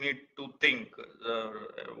wanting me to think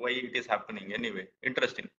why it is happening. Anyway,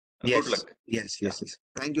 interesting. Good Yes, luck. yes, Yeah. yes, yes.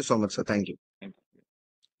 Thank you so much, sir. Thank you. Thank you.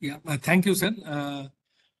 Yeah, thank you, sir.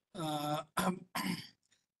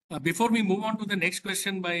 Before we move on to the next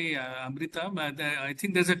question by Amrita, I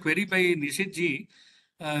think there's a query by Nishit ji.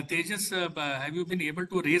 Tejas, have you been able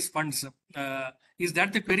to raise funds? Is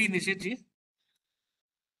that the query, Nishit ji?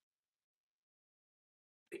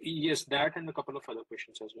 Yes, that and a couple of other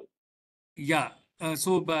questions as well. Yeah.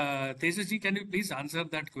 So, Tejas ji, can you please answer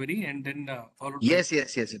that query and then followed by... Yes,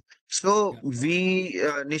 yes, yes. So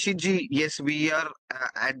Yeah. Nishit ji, yes, we are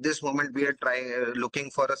at this moment we are looking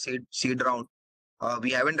for a seed round.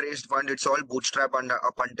 We haven't raised fund. It's all bootstrap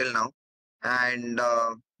up until now, and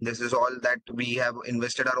this is all that we have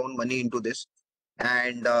invested our own money into this,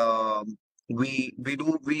 and we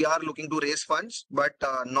are looking to raise funds, but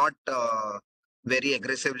not very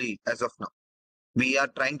aggressively as of now. We are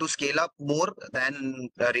trying to scale up more than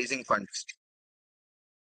raising funds.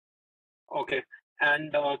 Okay.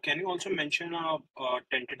 And can you also mention a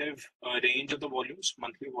tentative range of the volumes,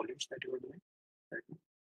 monthly volumes that you are doing right now?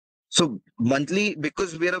 So monthly,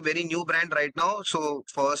 because we are a very new brand right now. So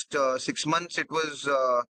first 6 months it was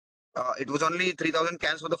only 3,000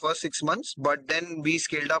 cans for the first 6 months, but then we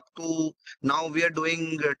scaled up to now we are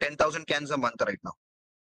doing 10,000 cans a month right now.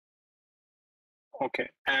 Okay.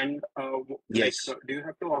 And Yes. do you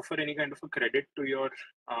have to offer any kind of a credit to your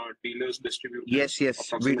dealers, distributors? Yes, yes, we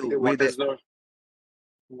Approximately, do. what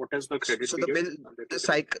is the credit So period?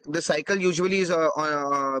 the cycle usually is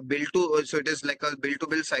bill to, so it is like a bill to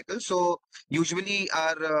bill cycle. So usually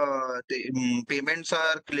our payments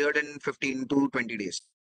are cleared in 15 to 20 days.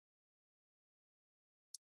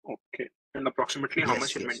 Okay. And approximately how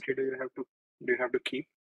much Yes, yes. inventory do you have to keep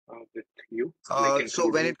with you? So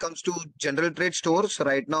when it comes to general trade stores,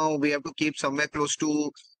 right now we have to keep somewhere close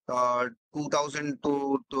to 2,000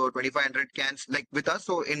 to 2,500 cans like with us.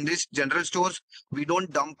 So in this general stores, we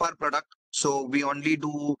don't dump our product. So we only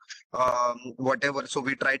do whatever. So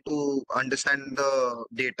we try to understand the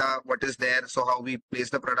data, what is there. So how we place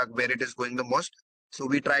the product, where it is going the most. So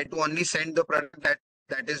we try to only send the product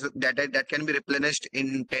that can be replenished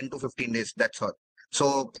in 10 to 15 days. That's all.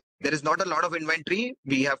 So there is not a lot of inventory.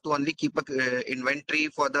 We have to only keep a inventory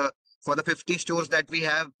for the 50 stores that we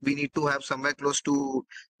have. We need to have somewhere close to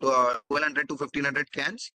 1,200 to 1,500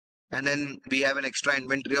 cans, and then we have an extra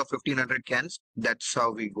inventory of 1,500 cans. That's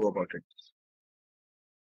how we go about it.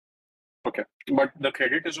 Okay, but the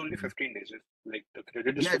credit is only 15 days. Like the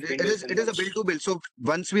credit is 15 days. It is a bill to bill. So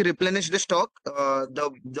once we replenish the stock,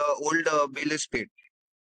 the old bill is paid.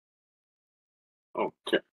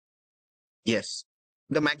 Okay. Yes.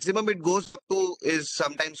 The maximum it goes to is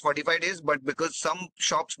sometimes 45 days, but because some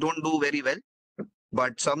shops don't do very well,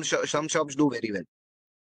 but some shops do very well.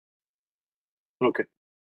 Okay.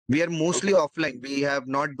 We are mostly offline. We have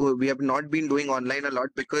not been doing online a lot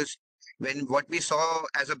because when what we saw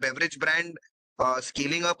as a beverage brand,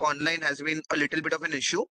 scaling up online has been a little bit of an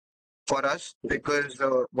issue for us, because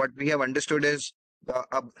what we have understood is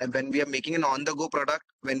when we are making an on-the-go product,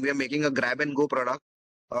 when we are making a grab-and-go product,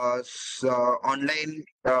 online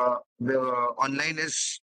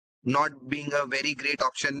is not being a very great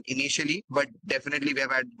option initially, but definitely we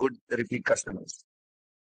have had good repeat customers.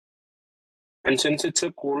 And since it's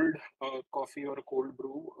a cold coffee or a cold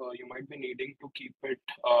brew, you might be needing to keep it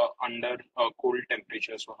under cold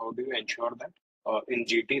temperature. So how do you ensure that? In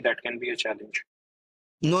GT, that can be a challenge.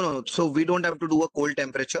 No. So we don't have to do a cold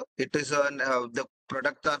temperature. It is the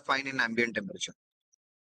products are fine in ambient temperature.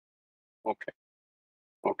 Okay.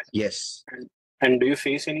 Okay. Yes. And do you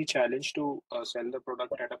face any challenge to sell the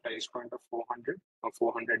product at a price point of 400? Or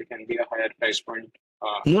 400 can be a higher price point.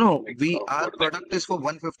 No. Like, Our for the product is for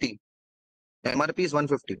 150. MRP is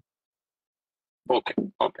 150. Okay.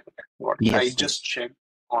 Got it. Yes. I just checked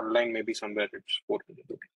online, maybe somewhere it's 400.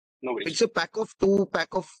 Okay. No worries. It's a pack of 2,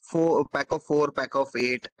 pack of 4, pack of 4, pack of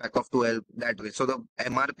 8, pack of 12, that way. So the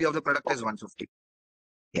MRP of the product is 150.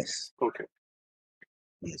 Yes. Okay.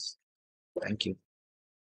 Yes. Thank you.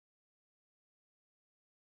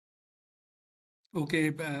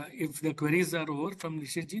 Okay, if the queries are over from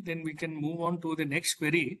Nishitji, then we can move on to the next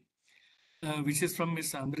query, which is from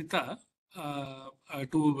Ms. Amrita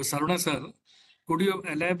to Saruna sir. Could you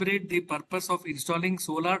elaborate the purpose of installing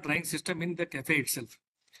solar drying system in the cafe itself?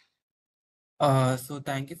 So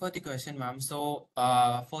thank you for the question, ma'am. So,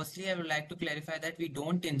 firstly, I would like to clarify that we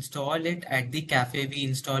don't install it at the cafe. We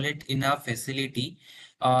install it in our facility.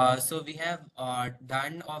 So we have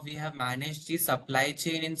done, or we have managed the supply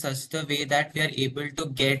chain in such a way that we are able to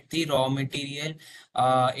get the raw material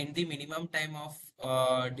in the minimum time of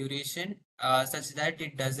duration, such that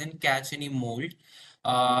it doesn't catch any mold.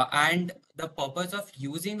 And the purpose of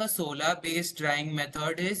using a solar-based drying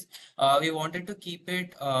method is we wanted to keep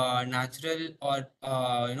it natural, or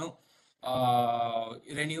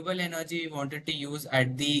renewable energy we wanted to use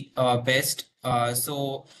at the best.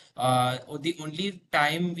 The only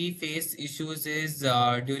time we face issues is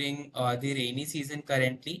during the rainy season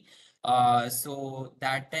currently. So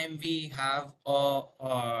that time we have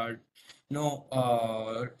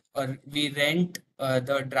we rent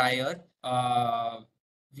the dryer.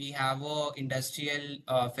 We have a industrial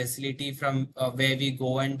facility from where we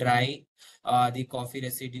go and dry the coffee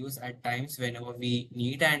residues at times whenever we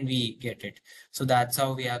need, and we get it. So that's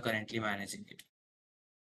how we are currently managing it.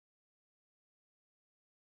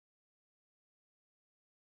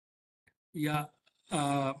 Yeah.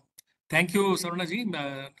 Thank you, Saruna ji.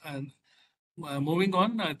 Moving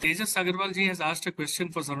on, Tejas Agarwal ji has asked a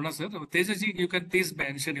question for Saruna sir. Tejas ji, you can please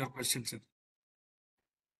mention your question, sir.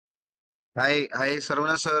 Hi,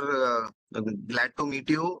 Sarvana sir. Glad to meet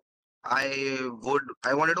you. I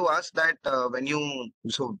wanted to ask that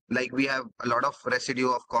like we have a lot of residue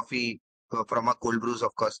of coffee from our cold brews,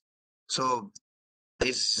 of course. So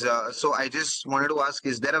I just wanted to ask,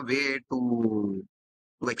 is there a way to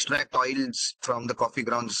extract oils from the coffee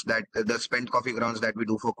grounds, that the spent coffee grounds that we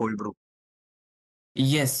do for cold brew?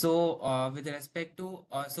 Yes, so with respect to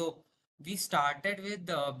we started with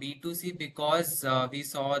B2C because we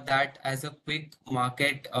saw that as a quick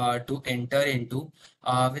market to enter into.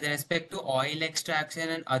 With respect to oil extraction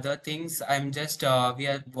and other things, we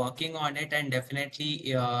are working on it, and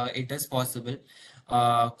definitely it is possible.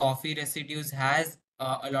 Coffee residues has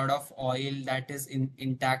a lot of oil that is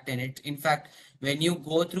intact in it. In fact, when you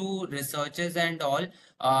go through researches and all,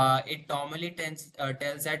 it normally tells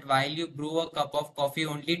that while you brew a cup of coffee,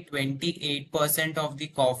 only 28% of the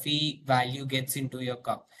coffee value gets into your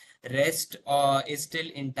cup. Rest is still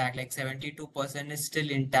intact, like 72% is still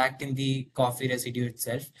intact in the coffee residue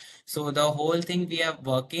itself. So the whole thing we are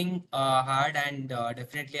working hard, and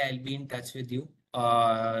definitely I'll be in touch with you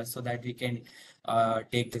so that we can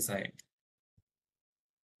take this ahead.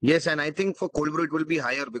 Yes, and I think for cold brew it will be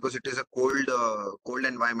higher because it is a cold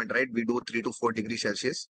environment, right? We do 3 to 4 degrees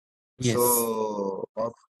Celsius. Yes. So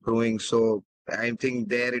of brewing, so I think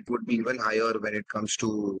there it would be even higher when it comes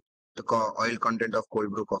to the oil content of cold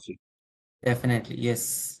brew coffee. Definitely,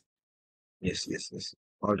 yes. Yes.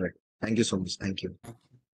 All right. Thank you so much. Thank you.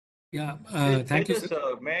 Yeah, thank you,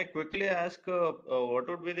 sir. May I quickly ask what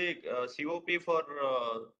would be the COP for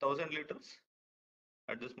 1,000 liters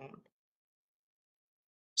at this moment?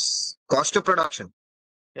 Cost of production.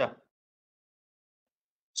 Yeah.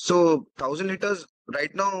 So 1,000 liters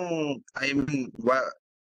right now, I mean,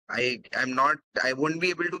 I won't be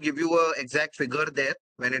able to give you a exact figure there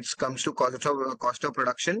when it comes to cost of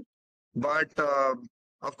production. But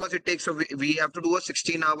of course, it takes we have to do a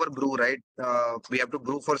 16-hour brew, right? We have to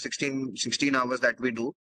brew for 16 hours that we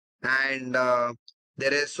do. and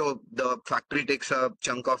there is, so the factory takes a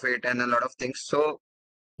chunk of it and a lot of things. So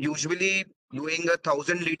usually doing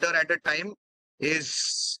 1,000 liter at a time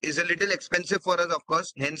is a little expensive for us, of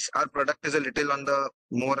course. Hence, our product is a little on the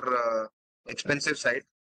more expensive side.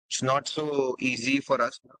 It's not so easy for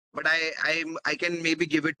us, but I can maybe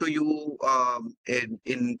give it to you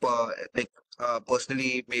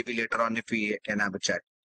personally, maybe later on, if we can have a chat.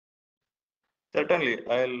 Certainly,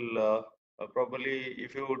 I'll probably,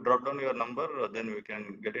 if you drop down your number, then we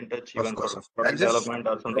can get in touch Of even course, for I'll product just development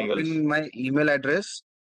or something drop else. in my email address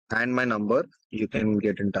and my number. You can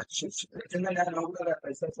get in touch.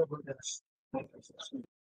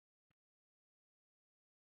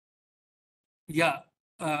 Yeah.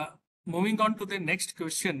 Moving on to the next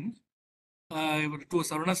question. To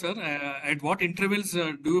Sarvana sir, at what intervals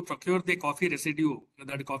do you procure the coffee residue,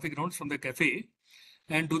 that coffee grounds from the cafe,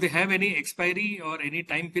 and do they have any expiry or any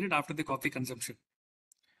time period after the coffee consumption?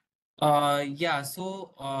 Yeah,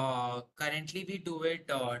 so currently we do it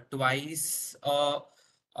twice a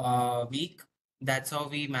week. That's how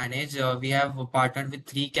we manage. We have partnered with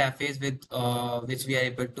 3 cafes with which we are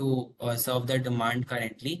able to serve the demand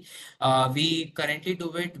currently. We currently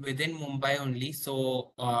do it within Mumbai only,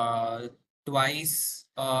 so twice.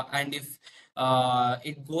 And if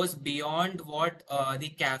it goes beyond what the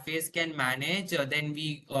cafes can manage, then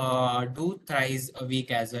we do thrice a week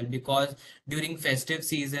as well, because during festive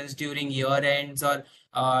seasons, during year ends, or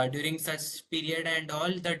during such period and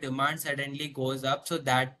all, the demand suddenly goes up. So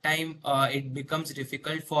that time it becomes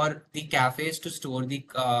difficult for the cafes to store the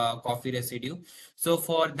coffee residue. So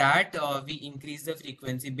for that, we increase the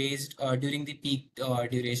frequency based during the peak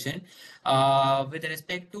duration. With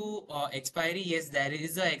respect to expiry, yes, there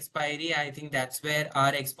is a expiry. I think that's where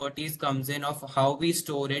our expertise comes in, of how we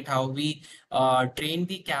store it, how we train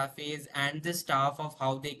the cafes and the staff of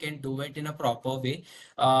how they can do it in a proper way.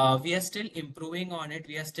 We are still improving on it.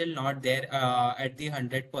 We are still not there at the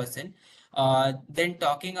 100%. Then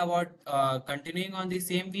talking about continuing on the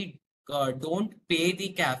same, we don't pay the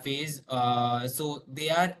cafes, so they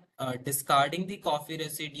are discarding the coffee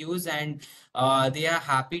residues, and they are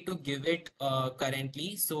happy to give it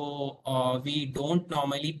currently. So we don't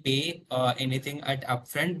normally pay anything at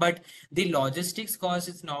upfront, but the logistics cost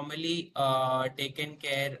is normally taken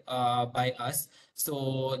care by us.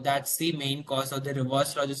 So that's the main cost, or the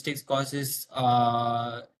reverse logistics cost is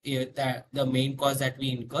yeah, that the main cost that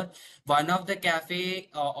we incur. One of the cafe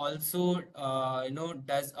also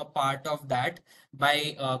does a part of that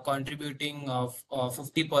by contributing of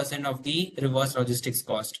 50% of the reverse logistics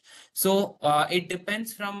cost. So it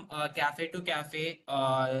depends from cafe to cafe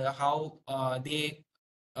how they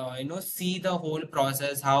see the whole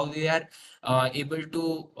process, how they are able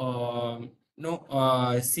to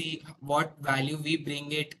see what value we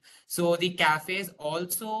bring it. So the cafes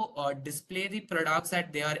also display the products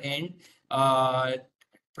at their end, uh,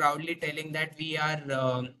 proudly telling that we are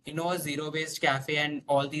a zero waste cafe, and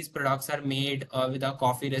all these products are made with our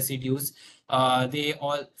coffee residues. They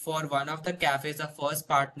all, for one of the cafes, the first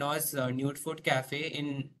partners, Nude Food Cafe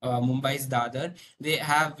in Mumbai's Dadar, we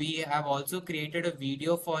have also created a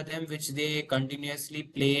video for them which they continuously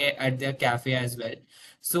play at their cafe as well.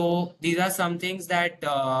 So these are some things that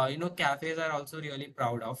cafes are also really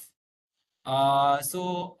proud of.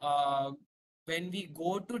 When we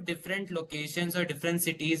go to different locations or different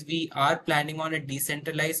cities, we are planning on a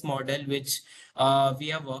decentralized model, which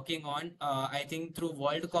we are working on. I think through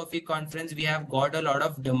World Coffee Conference, we have got a lot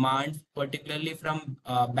of demand, particularly from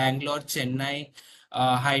Bangalore, Chennai,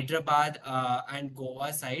 Hyderabad, and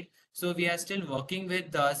Goa side. So we are still working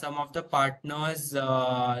with some of the partners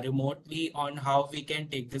remotely on how we can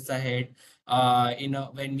take this ahead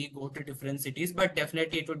when we go to different cities, but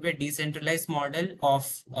definitely it would be a decentralized model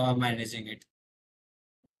of managing it.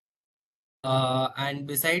 And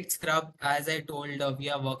besides Scrub, as I told, we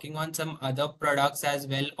are working on some other products as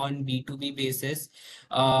well on B2B basis,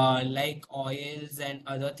 like oils and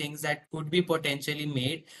other things that could be potentially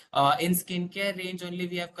made. In skincare range only,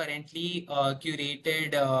 we have currently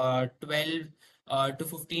curated 12 to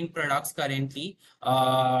 15 products currently.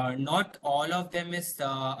 Not all of them is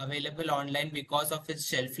available online because of its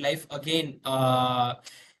shelf life. Again,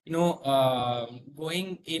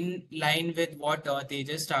 going in line with what they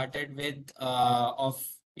just started with, of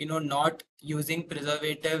not using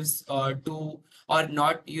preservatives or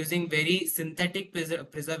not using very synthetic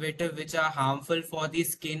preservative which are harmful for the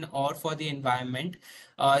skin or for the environment.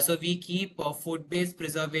 So we keep food-based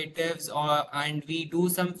preservatives, and we do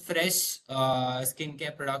some fresh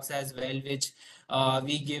skincare products as well, which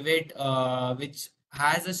we give it, which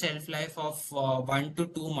has a shelf life of 1 to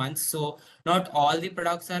 2 months. So not all the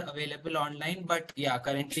products are available online, but yeah,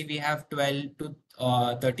 currently we have 12 to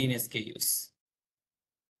 13 SKUs.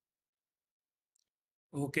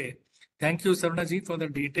 Okay. Thank you, Sarnaji, for the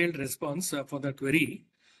detailed response for the query.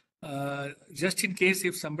 Just in case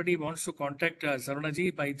if somebody wants to contact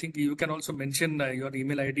Sarnaji, I think you can also mention your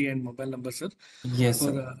email ID and mobile number, sir. Yes,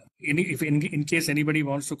 For sir. if in case anybody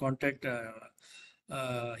wants to contact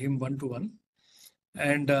him one-to-one.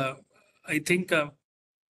 And I think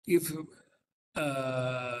if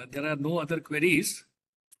there are no other queries,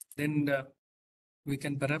 then we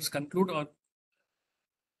can perhaps conclude, or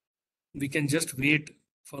we can just wait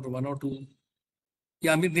for one or two.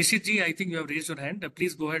 Yeah, I mean, Nishitji, I think you have raised your hand.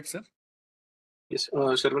 Please go ahead, sir. Yes,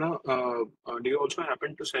 Sarvana, do you also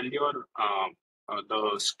happen to sell your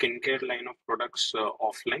the skincare line of products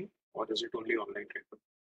offline, or is it only online right now?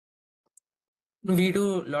 We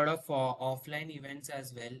do a lot of offline events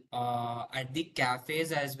as well. At the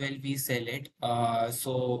cafes as well, we sell it.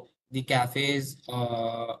 So the cafes,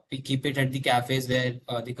 we keep it at the cafes where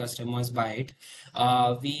the customers buy it.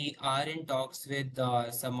 We are in talks with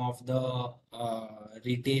some of the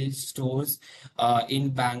retail stores in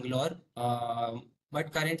Bangalore.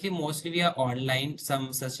 But currently, mostly we are online.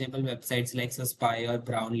 Some sustainable websites like Suspire,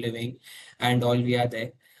 Brown Living, and all we are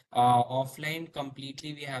there. Offline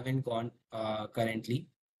completely we haven't gone currently,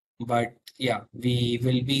 but yeah, we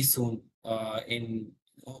will be soon in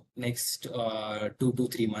next 2 to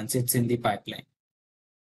 3 months. It's in the pipeline.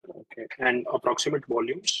 Okay, and approximate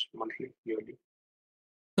volumes monthly, yearly?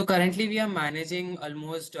 So currently we are managing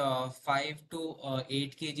almost 5 to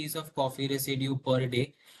 8 kgs of coffee residue per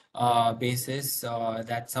day basis.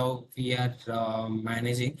 That's how we are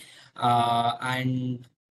managing. And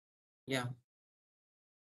yeah.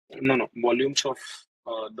 No, volumes of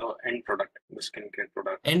the end product, the skincare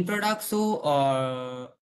product. End product.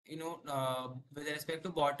 So, with respect to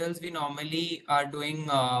bottles, we normally are doing,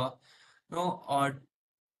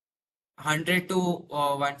 100 to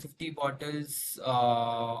 150 bottles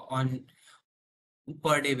on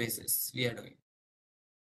per day basis. We are doing.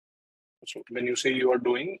 So when you say you are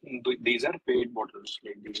doing, these are paid bottles,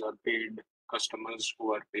 like these are paid customers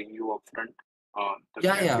who are paying you upfront. The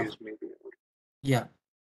Yeah, yeah. cafes maybe. Yeah.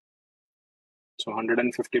 So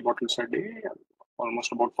 150 bottles a day,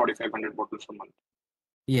 almost about 4,500 bottles a month.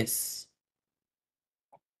 Yes.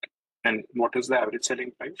 And what is the average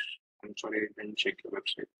selling price? I'm sorry, I didn't check your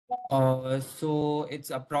website. So it's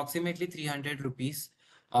approximately 300 rupees.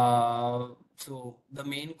 So the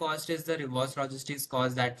main cost is the reverse logistics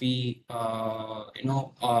cost that we,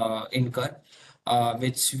 incur,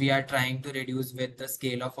 which we are trying to reduce with the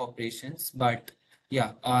scale of operations. But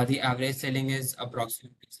yeah, the average selling is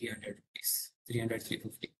approximately 300 rupees, 300,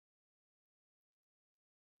 350.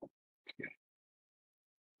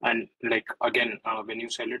 And like again, when you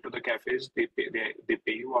sell it to the cafes, they pay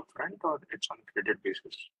you upfront, or it's on credit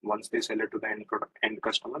basis. Once they sell it to the end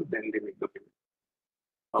customer, then they make the payment.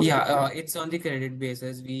 Yeah, it's on the credit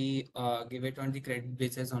basis. We give it on the credit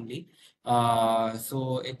basis only.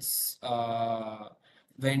 So it's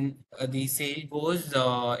when the sale goes,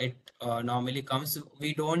 it normally comes.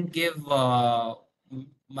 We don't give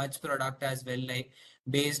much product as well. Like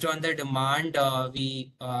based on the demand,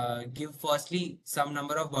 we give firstly some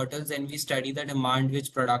number of bottles, and we study the demand,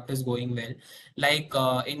 which product is going well. Like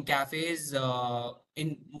in cafes,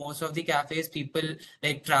 in most of the cafes, people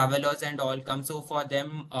like travelers and all come. So for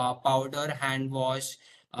them, powder, hand wash,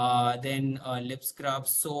 then lip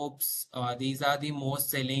scrubs, soaps, these are the most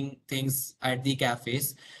selling things at the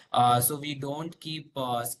cafes. So we don't keep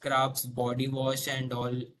scrubs, body wash and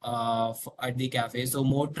all at the cafe. So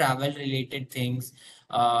more travel related things,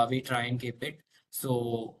 we try and keep it.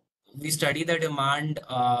 So we study the demand,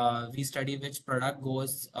 we study which product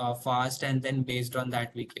goes fast, and then based on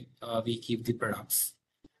that we keep the products.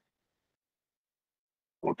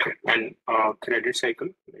 Okay, and credit cycle,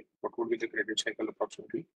 like what would be the credit cycle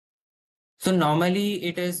approximately? So normally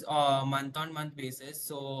it is month on month basis.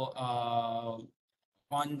 So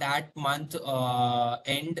on that month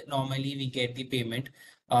end, normally we get the payment.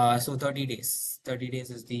 So 30 days. 30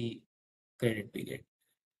 days is the credit period.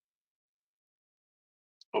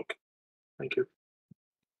 Okay, thank you.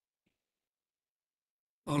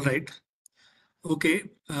 All right. Okay.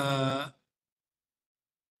 I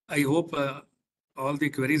hope all the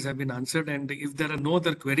queries have been answered. And if there are no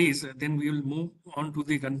other queries, then we will move on to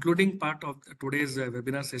the concluding part of today's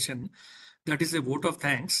webinar session. That is a vote of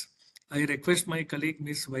thanks. I request my colleague,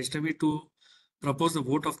 Ms. Vaishnavi, to propose a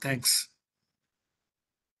vote of thanks.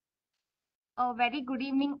 A very good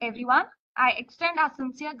evening, everyone. I extend our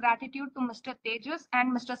sincere gratitude to Mr. Tejas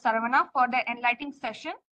and Mr. Saravana for their enlightening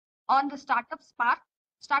session on the Startup Spark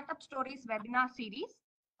Startup Stories webinar series.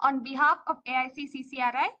 On behalf of AIC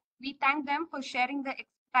CCRI, we thank them for sharing their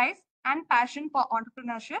expertise and passion for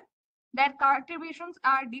entrepreneurship. Their contributions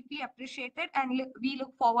are deeply appreciated, and we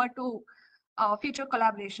look forward to future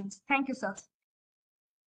collaborations. Thank you, sir.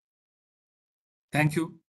 Thank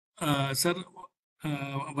you, sir.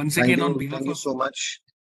 Once again, on behalf Thank you of so much.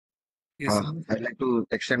 yes, sir. I'd like to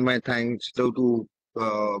extend my thanks to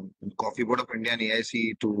Coffee Board of India and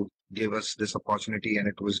AIC to give us this opportunity, and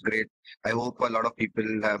it was great. I hope a lot of people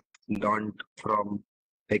have learned from,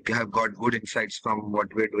 like, have got good insights from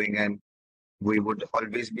what we're doing, and we would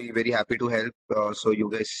always be very happy to help. So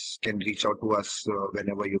you guys can reach out to us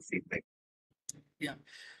whenever you feel like. Yeah,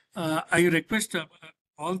 I request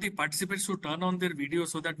all the participants to turn on their video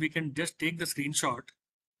so that we can just take the screenshot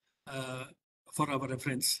for our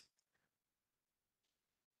reference.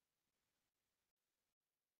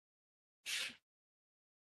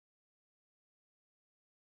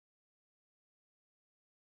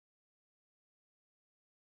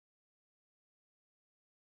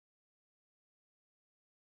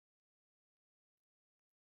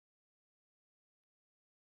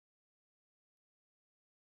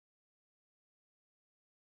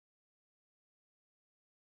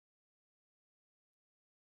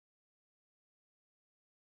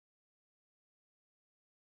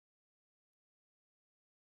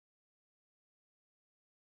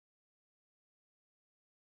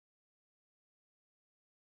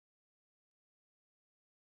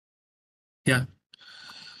 Yeah.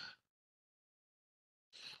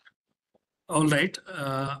 All right.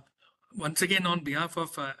 Once again, on behalf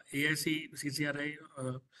of AIC CCRI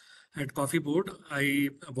at Coffee Board, I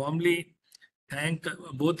warmly thank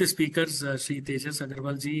both the speakers, Shri Tejas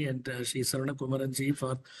Agarwal ji and Shri Sarana Kumaran ji,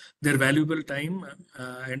 for their valuable time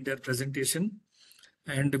and their presentation.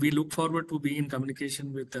 And we look forward to be in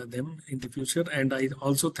communication with them in the future. And I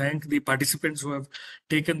also thank the participants who have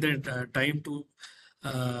taken their time to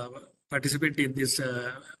participate in this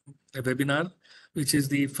webinar, which is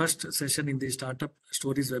the first session in the Startup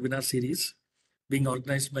Stories webinar series being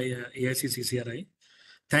organized by AIC CCRI.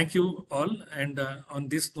 Thank you all. And on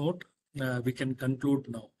this note, we can conclude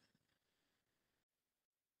now.